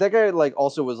that guy like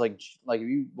also was like if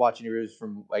you watch interviews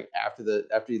from like after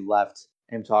he left,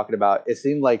 him talking about it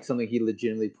seemed like something he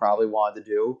legitimately probably wanted to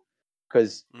do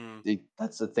because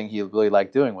that's the thing he really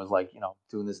liked doing was like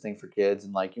doing this thing for kids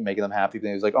and like making them happy. And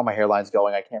he was like, oh, my hairline's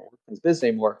going, I can't work in this business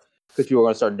anymore because people are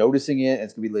going to start noticing it and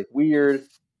it's going to be like weird.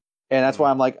 And that's why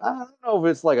I'm like, I don't know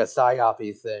if it's like a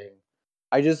psyopy thing.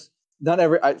 I just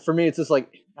for me it's just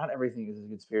like not everything is a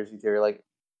conspiracy theory. Like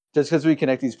just because we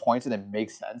connect these points and it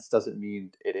makes sense doesn't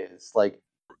mean it is. Like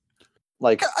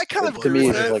I kind of to agree me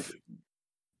with it's just that. like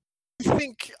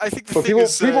I think the but thing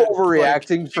is people that,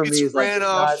 overreacting like, for me is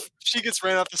like she gets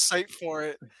ran off the site for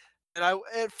it, and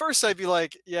at first I'd be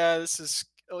like, yeah, this is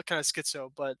kind of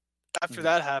schizo, but after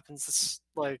that happens, it's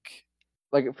like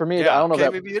for me, I don't know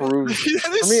if that proves.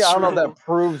 For me, I don't know if that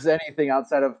proves anything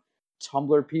outside of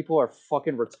Tumblr people are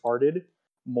fucking retarded.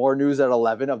 More news at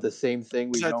 11 of the same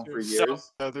thing we've known for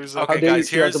years. Okay, guys,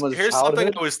 here's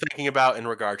something I was thinking about in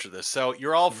regards to this. So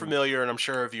you're all familiar, and I'm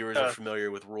sure our viewers are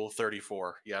familiar with Rule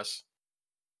 34. Yes,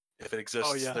 if it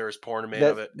exists, there is porn made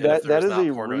of it, and if there is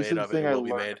not porn made of it, it will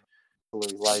be made.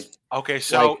 Like okay,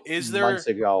 so is there months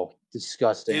ago?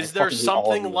 Disgusting. Is there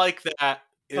something like that?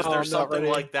 Is there something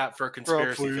like that for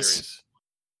conspiracy theories?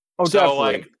 Oh, so, definitely.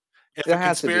 like, if a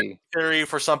conspiracy theory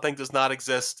for something does not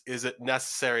exist, is it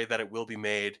necessary that it will be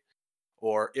made?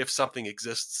 Or if something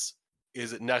exists,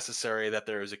 is it necessary that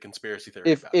there is a conspiracy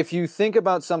theory? If you think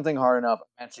about something hard enough,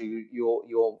 actually,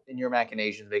 you'll in your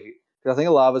machinations make it. Because I think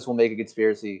a lot of us will make a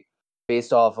conspiracy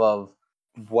based off of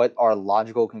what our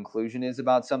logical conclusion is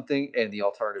about something and the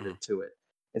alternative to it.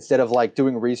 Instead of like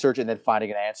doing research and then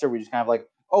finding an answer, we just kind of like,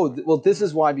 oh, well, this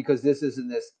is why because this isn't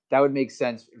this. That would make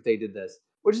sense if they did this,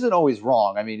 which isn't always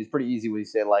wrong. I mean, it's pretty easy when you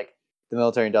say like the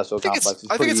military-industrial complex.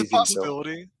 I think it's a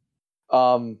possibility.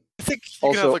 I think you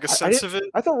can have like a sense of it.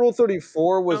 I thought Rule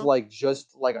 34 was like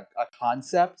just like a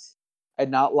concept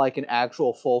and not like an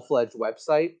actual full-fledged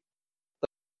website.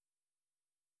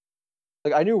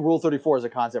 Like I knew Rule 34 as a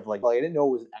concept, like I didn't know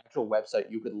it was an actual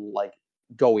website you could like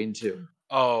go into.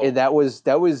 Oh, and that was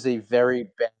a very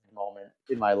bad moment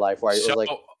in my life where I was like,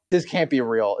 this can't be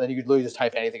real. And you could literally just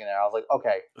type anything in there. I was like,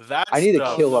 okay, I need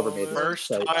to kill whoever made this. First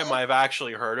time I've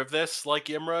actually heard of this, like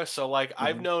Imra. So like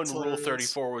I've known Rule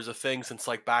 34 was a thing since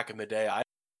like back in the day. I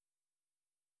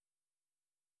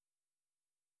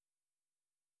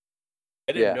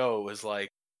didn't know it was like.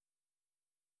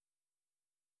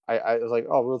 I was like,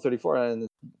 oh, Rule 34 and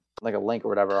like a link or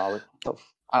whatever. I was like,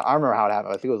 I remember how it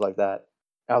happened. I think it was like that.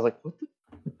 And I was like, what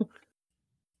the?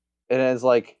 And it's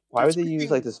like, why would they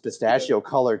use like this pistachio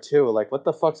color too? Like, what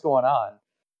the fuck's going on?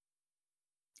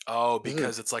 Oh,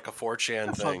 because it's like a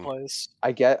 4chan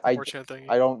thing.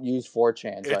 I don't use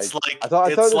 4chan. So it's like I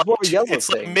thought it was more of a yellow thing. It's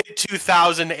like mid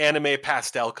 2000 anime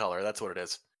pastel color. That's what it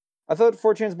is. I thought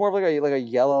 4chan is more of like a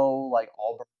yellow, like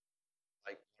auburn,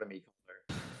 like autumny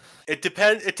color. It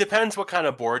depends what kind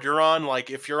of board you're on. Like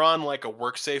if you're on like a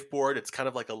WorkSafe board, it's kind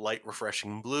of like a light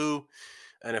refreshing blue.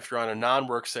 And if you're on a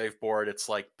non-WorkSafe board, it's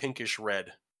like pinkish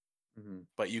red. Mm-hmm.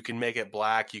 But you can make it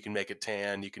black, you can make it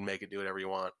tan, you can make it do whatever you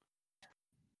want.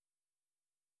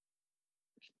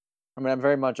 I mean, I'm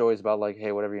very much always about like,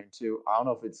 hey, whatever you're into. I don't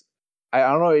know if it's, I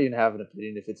don't know even have an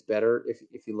opinion if it's better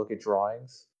if you look at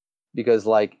drawings, because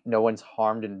like no one's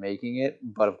harmed in making it,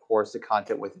 but of course the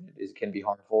content within it can be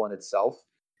harmful in itself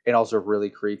and also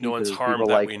really creepy. No one's harmed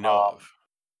that we know of.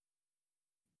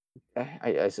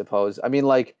 I suppose. I mean,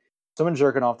 like someone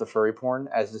jerking off the furry porn,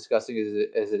 as disgusting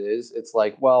as it is, it's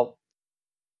like, well,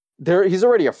 he's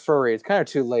already a furry. It's kind of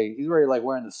too late. He's already like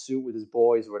wearing the suit with his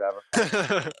boys or whatever.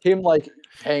 Him like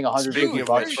paying Speaking $150 of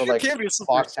bucks which, for like Can't be a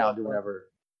slippery Foxhound slope, or though. whatever.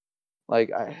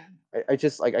 Like I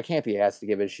just like I can't be asked to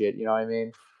give a shit. You know what I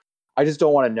mean? I just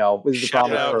don't want to know. This is the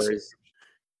problem Shout with furries.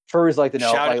 Furries like to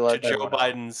know. Shout Like out to let Joe everyone know.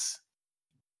 Biden's.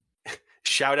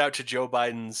 Shout out to Joe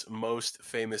Biden's most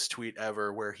famous tweet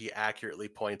ever, where he accurately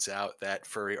points out that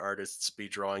furry artists be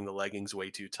drawing the leggings way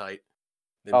too tight.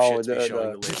 Them Oh, shits be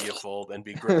showing the labia fold and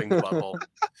be gripping the butthole.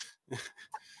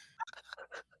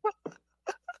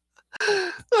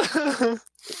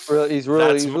 He's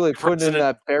That's really my putting in president.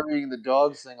 that burying the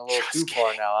dogs thing a little Just too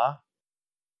far kidding. now,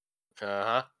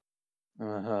 Uh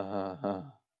huh?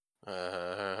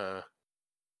 huh.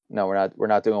 No, we're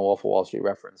not doing a Wolf of Wall Street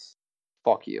reference.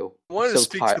 Fuck you. I wanted I'm to so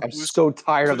speak to tired. the I'm boost so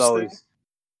tired of boost thing. those.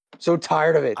 So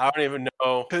tired of it. I don't even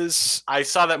know. Because I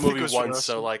saw that think it movie was once,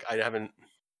 interesting. so like I haven't.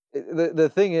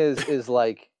 The thing is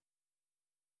like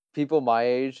people my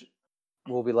age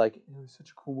will be like, it was such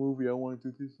a cool movie. I want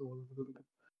to do this.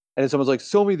 And then someone's like,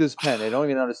 "Show me this pen." They don't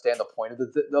even understand the point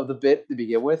of the bit to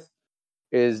begin with.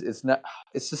 It's not.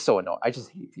 It's just so annoying. I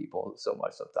just hate people so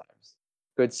much sometimes.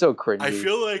 It's so cringy. I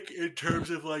feel like in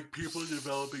terms of like people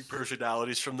developing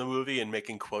personalities from the movie and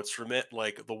making quotes from it,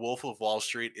 like The Wolf of Wall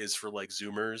Street is for like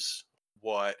Zoomers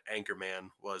what Anchorman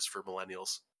was for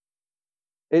millennials.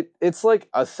 It's like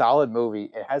a solid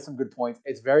movie. It has some good points.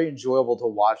 It's very enjoyable to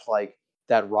watch like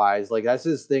that rise. Like that's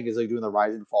his thing is like doing the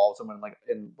rise and fall of someone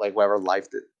in like whatever life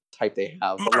type they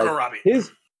have. But Margot like Robbie.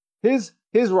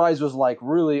 his rise was like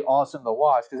really awesome to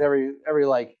watch because every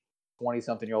like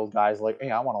 20-something-year-old guy's like, hey,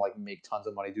 I want to like make tons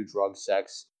of money, do drugs,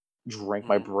 sex, drink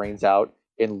my brains out,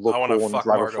 and look I want to cool and fuck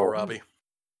drive a Margot Ferrari. Robbie.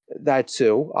 That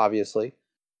too, obviously.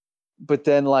 But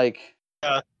then like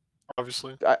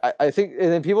obviously, I think,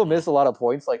 and then people miss a lot of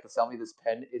points. Like the sell me this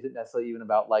pen isn't necessarily even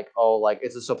about like, oh, like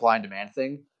it's a supply and demand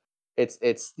thing.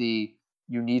 It's the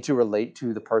you need to relate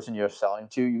to the person you're selling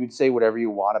to. You can say whatever you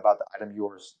want about the item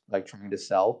you're like trying to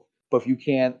sell, but if you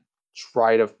can't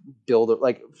try to build it,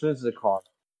 like for instance, a car.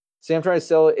 Say I'm trying to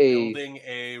sell Building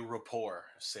a rapport,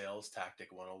 sales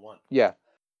tactic 101. Yeah.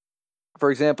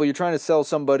 For example, you're trying to sell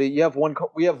somebody.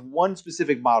 We have one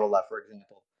specific model left. For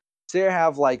example, say I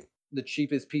have like the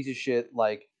cheapest piece of shit,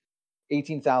 like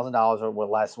 $18,000 or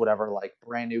less, whatever, like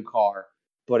brand new car.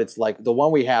 But it's like the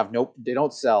one we have. Nope, they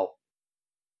don't sell.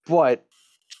 But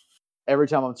every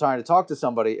time I'm trying to talk to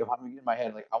somebody, if I'm in my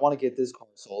head like I want to get this car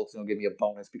sold, it's gonna give me a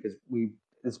bonus because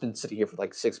it's been sitting here for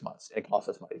like 6 months and it costs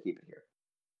us money to keep it here.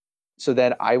 So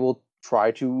then I will try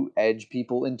to edge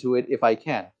people into it if I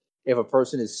can. If a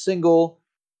person is single,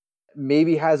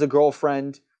 maybe has a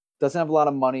girlfriend, doesn't have a lot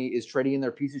of money, is trading in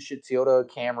their piece of shit Toyota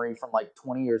Camry from like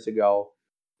 20 years ago,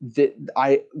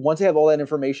 once I have all that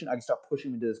information, I can start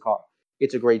pushing them into this car.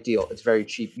 It's a great deal. It's very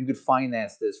cheap. You could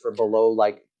finance this for below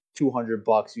like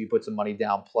 $200 if you put some money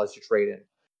down plus your trade in.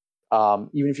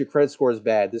 Even if your credit score is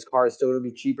bad, this car is still going to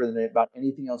be cheaper than about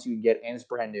anything else you can get, and it's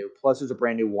brand new. Plus, there's a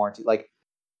brand new warranty. Like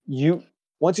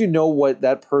once you know what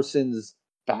that person's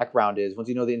background is, once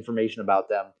you know the information about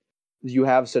them, you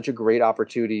have such a great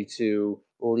opportunity to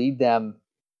lead them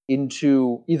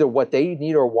into either what they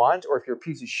need or want, or if you're a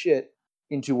piece of shit,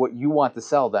 into what you want to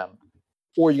sell them.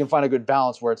 Or you can find a good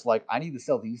balance where it's like, I need to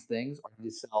sell these things, or I need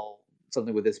to sell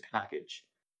something with this package.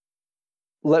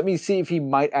 Let me see if he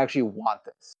might actually want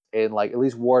this, and like at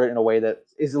least word it in a way that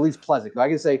is at least pleasant. I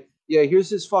can say, yeah,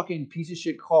 here's this fucking piece of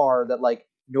shit car that like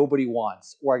nobody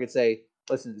wants. Or I could say,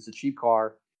 listen, it's a cheap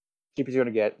car, cheapest you're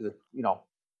gonna get,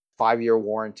 5-year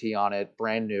warranty on it,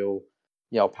 brand new,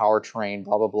 powertrain,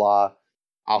 blah blah blah.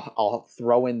 I'll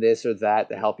throw in this or that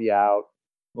to help you out.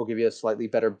 We'll give you a slightly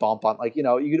better bump on, like, you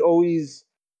could always,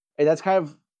 and that's kind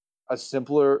of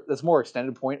that's more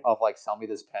extended point of like sell me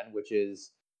this pen, which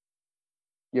is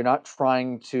you're not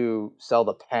trying to sell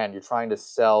the pen, you're trying to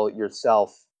sell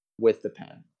yourself with the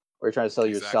pen, or you're trying to sell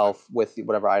yourself with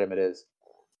whatever item it is.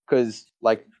 Because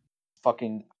like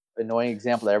fucking annoying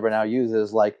example that everyone now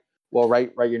uses, like, well,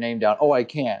 write your name down. Oh, I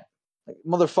can't. Like,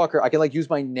 motherfucker, I can like use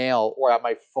my nail or at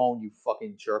my phone, you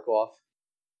fucking jerk off.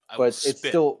 But it's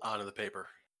still onto the paper.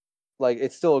 Like,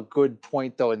 it's still a good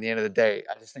point though. In the end of the day,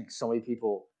 I just think so many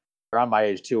people around my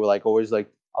age too are like always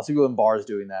like, I'll see people in bars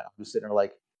doing that. I'm just sitting there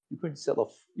like, you couldn't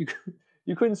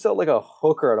sell like a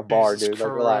hooker at a bar, Jesus dude. Like,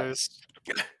 Christ.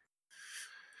 relax.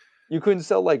 You couldn't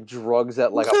sell like drugs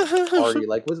at like a party.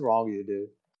 Like, what's wrong with you,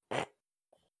 dude?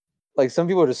 Like, some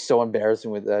people are just so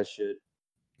embarrassing with that shit.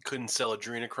 Couldn't sell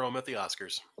adrenochrome at the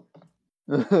Oscars.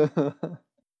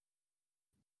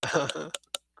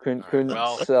 couldn't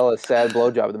sell a sad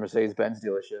blowjob at the Mercedes-Benz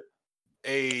dealership.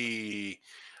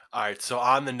 All right, so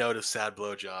on the note of sad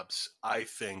blowjobs, I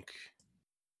think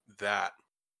that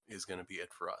is going to be it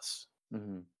for us.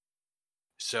 Mm-hmm.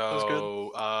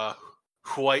 So,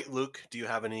 White Luke, do you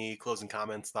have any closing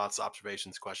comments, thoughts,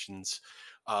 observations, questions,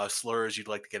 slurs you'd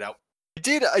like to get out? I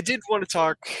did want to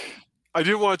talk. I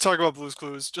did want to talk about Blue's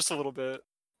Clues just a little bit.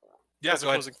 Yeah, as a go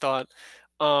ahead. closing thought.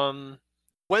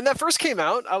 When that first came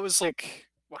out, I was like,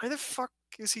 "Why the fuck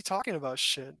is he talking about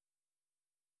shit?"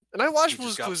 And I watched He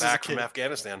Blue's just got Clues as a back from kid.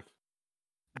 Afghanistan.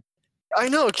 I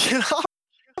know, get off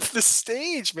the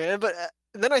stage, man. But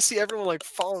and then I see everyone like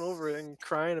falling over it and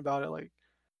crying about it. Like,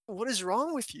 what is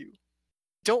wrong with you?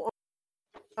 Don't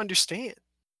understand.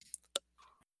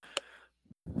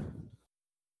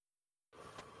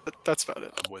 But that's about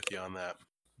it. I'm with you on that.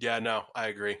 Yeah, no, I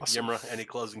agree. Awesome. Yimra, any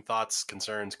closing thoughts,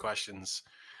 concerns, questions,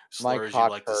 My slurs you'd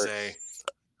cock like hurts. to say?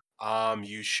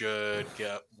 You should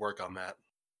get work on that.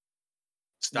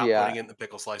 Stop Yeah. putting it in the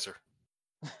pickle slicer.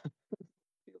 I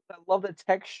love the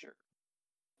texture.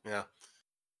 Yeah.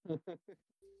 All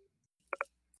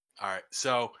right.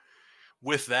 So,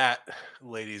 with that,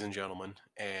 ladies and gentlemen,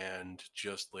 and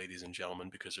just ladies and gentlemen,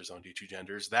 because there's only two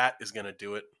genders, that is going to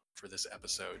do it for this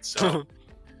episode. So,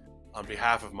 on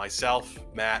behalf of myself,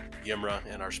 Matt, Yimra,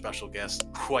 and our special guest,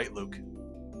 White Luke,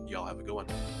 y'all have a good one.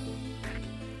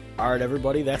 All right,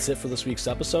 everybody, that's it for this week's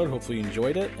episode. Hopefully you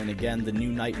enjoyed it. And again, the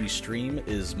new night we stream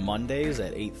is Mondays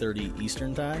at 8:30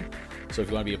 Eastern Time. So if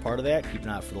you want to be a part of that, keep an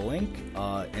eye out for the link.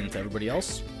 And to everybody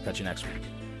else, catch you next week.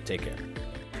 Take care.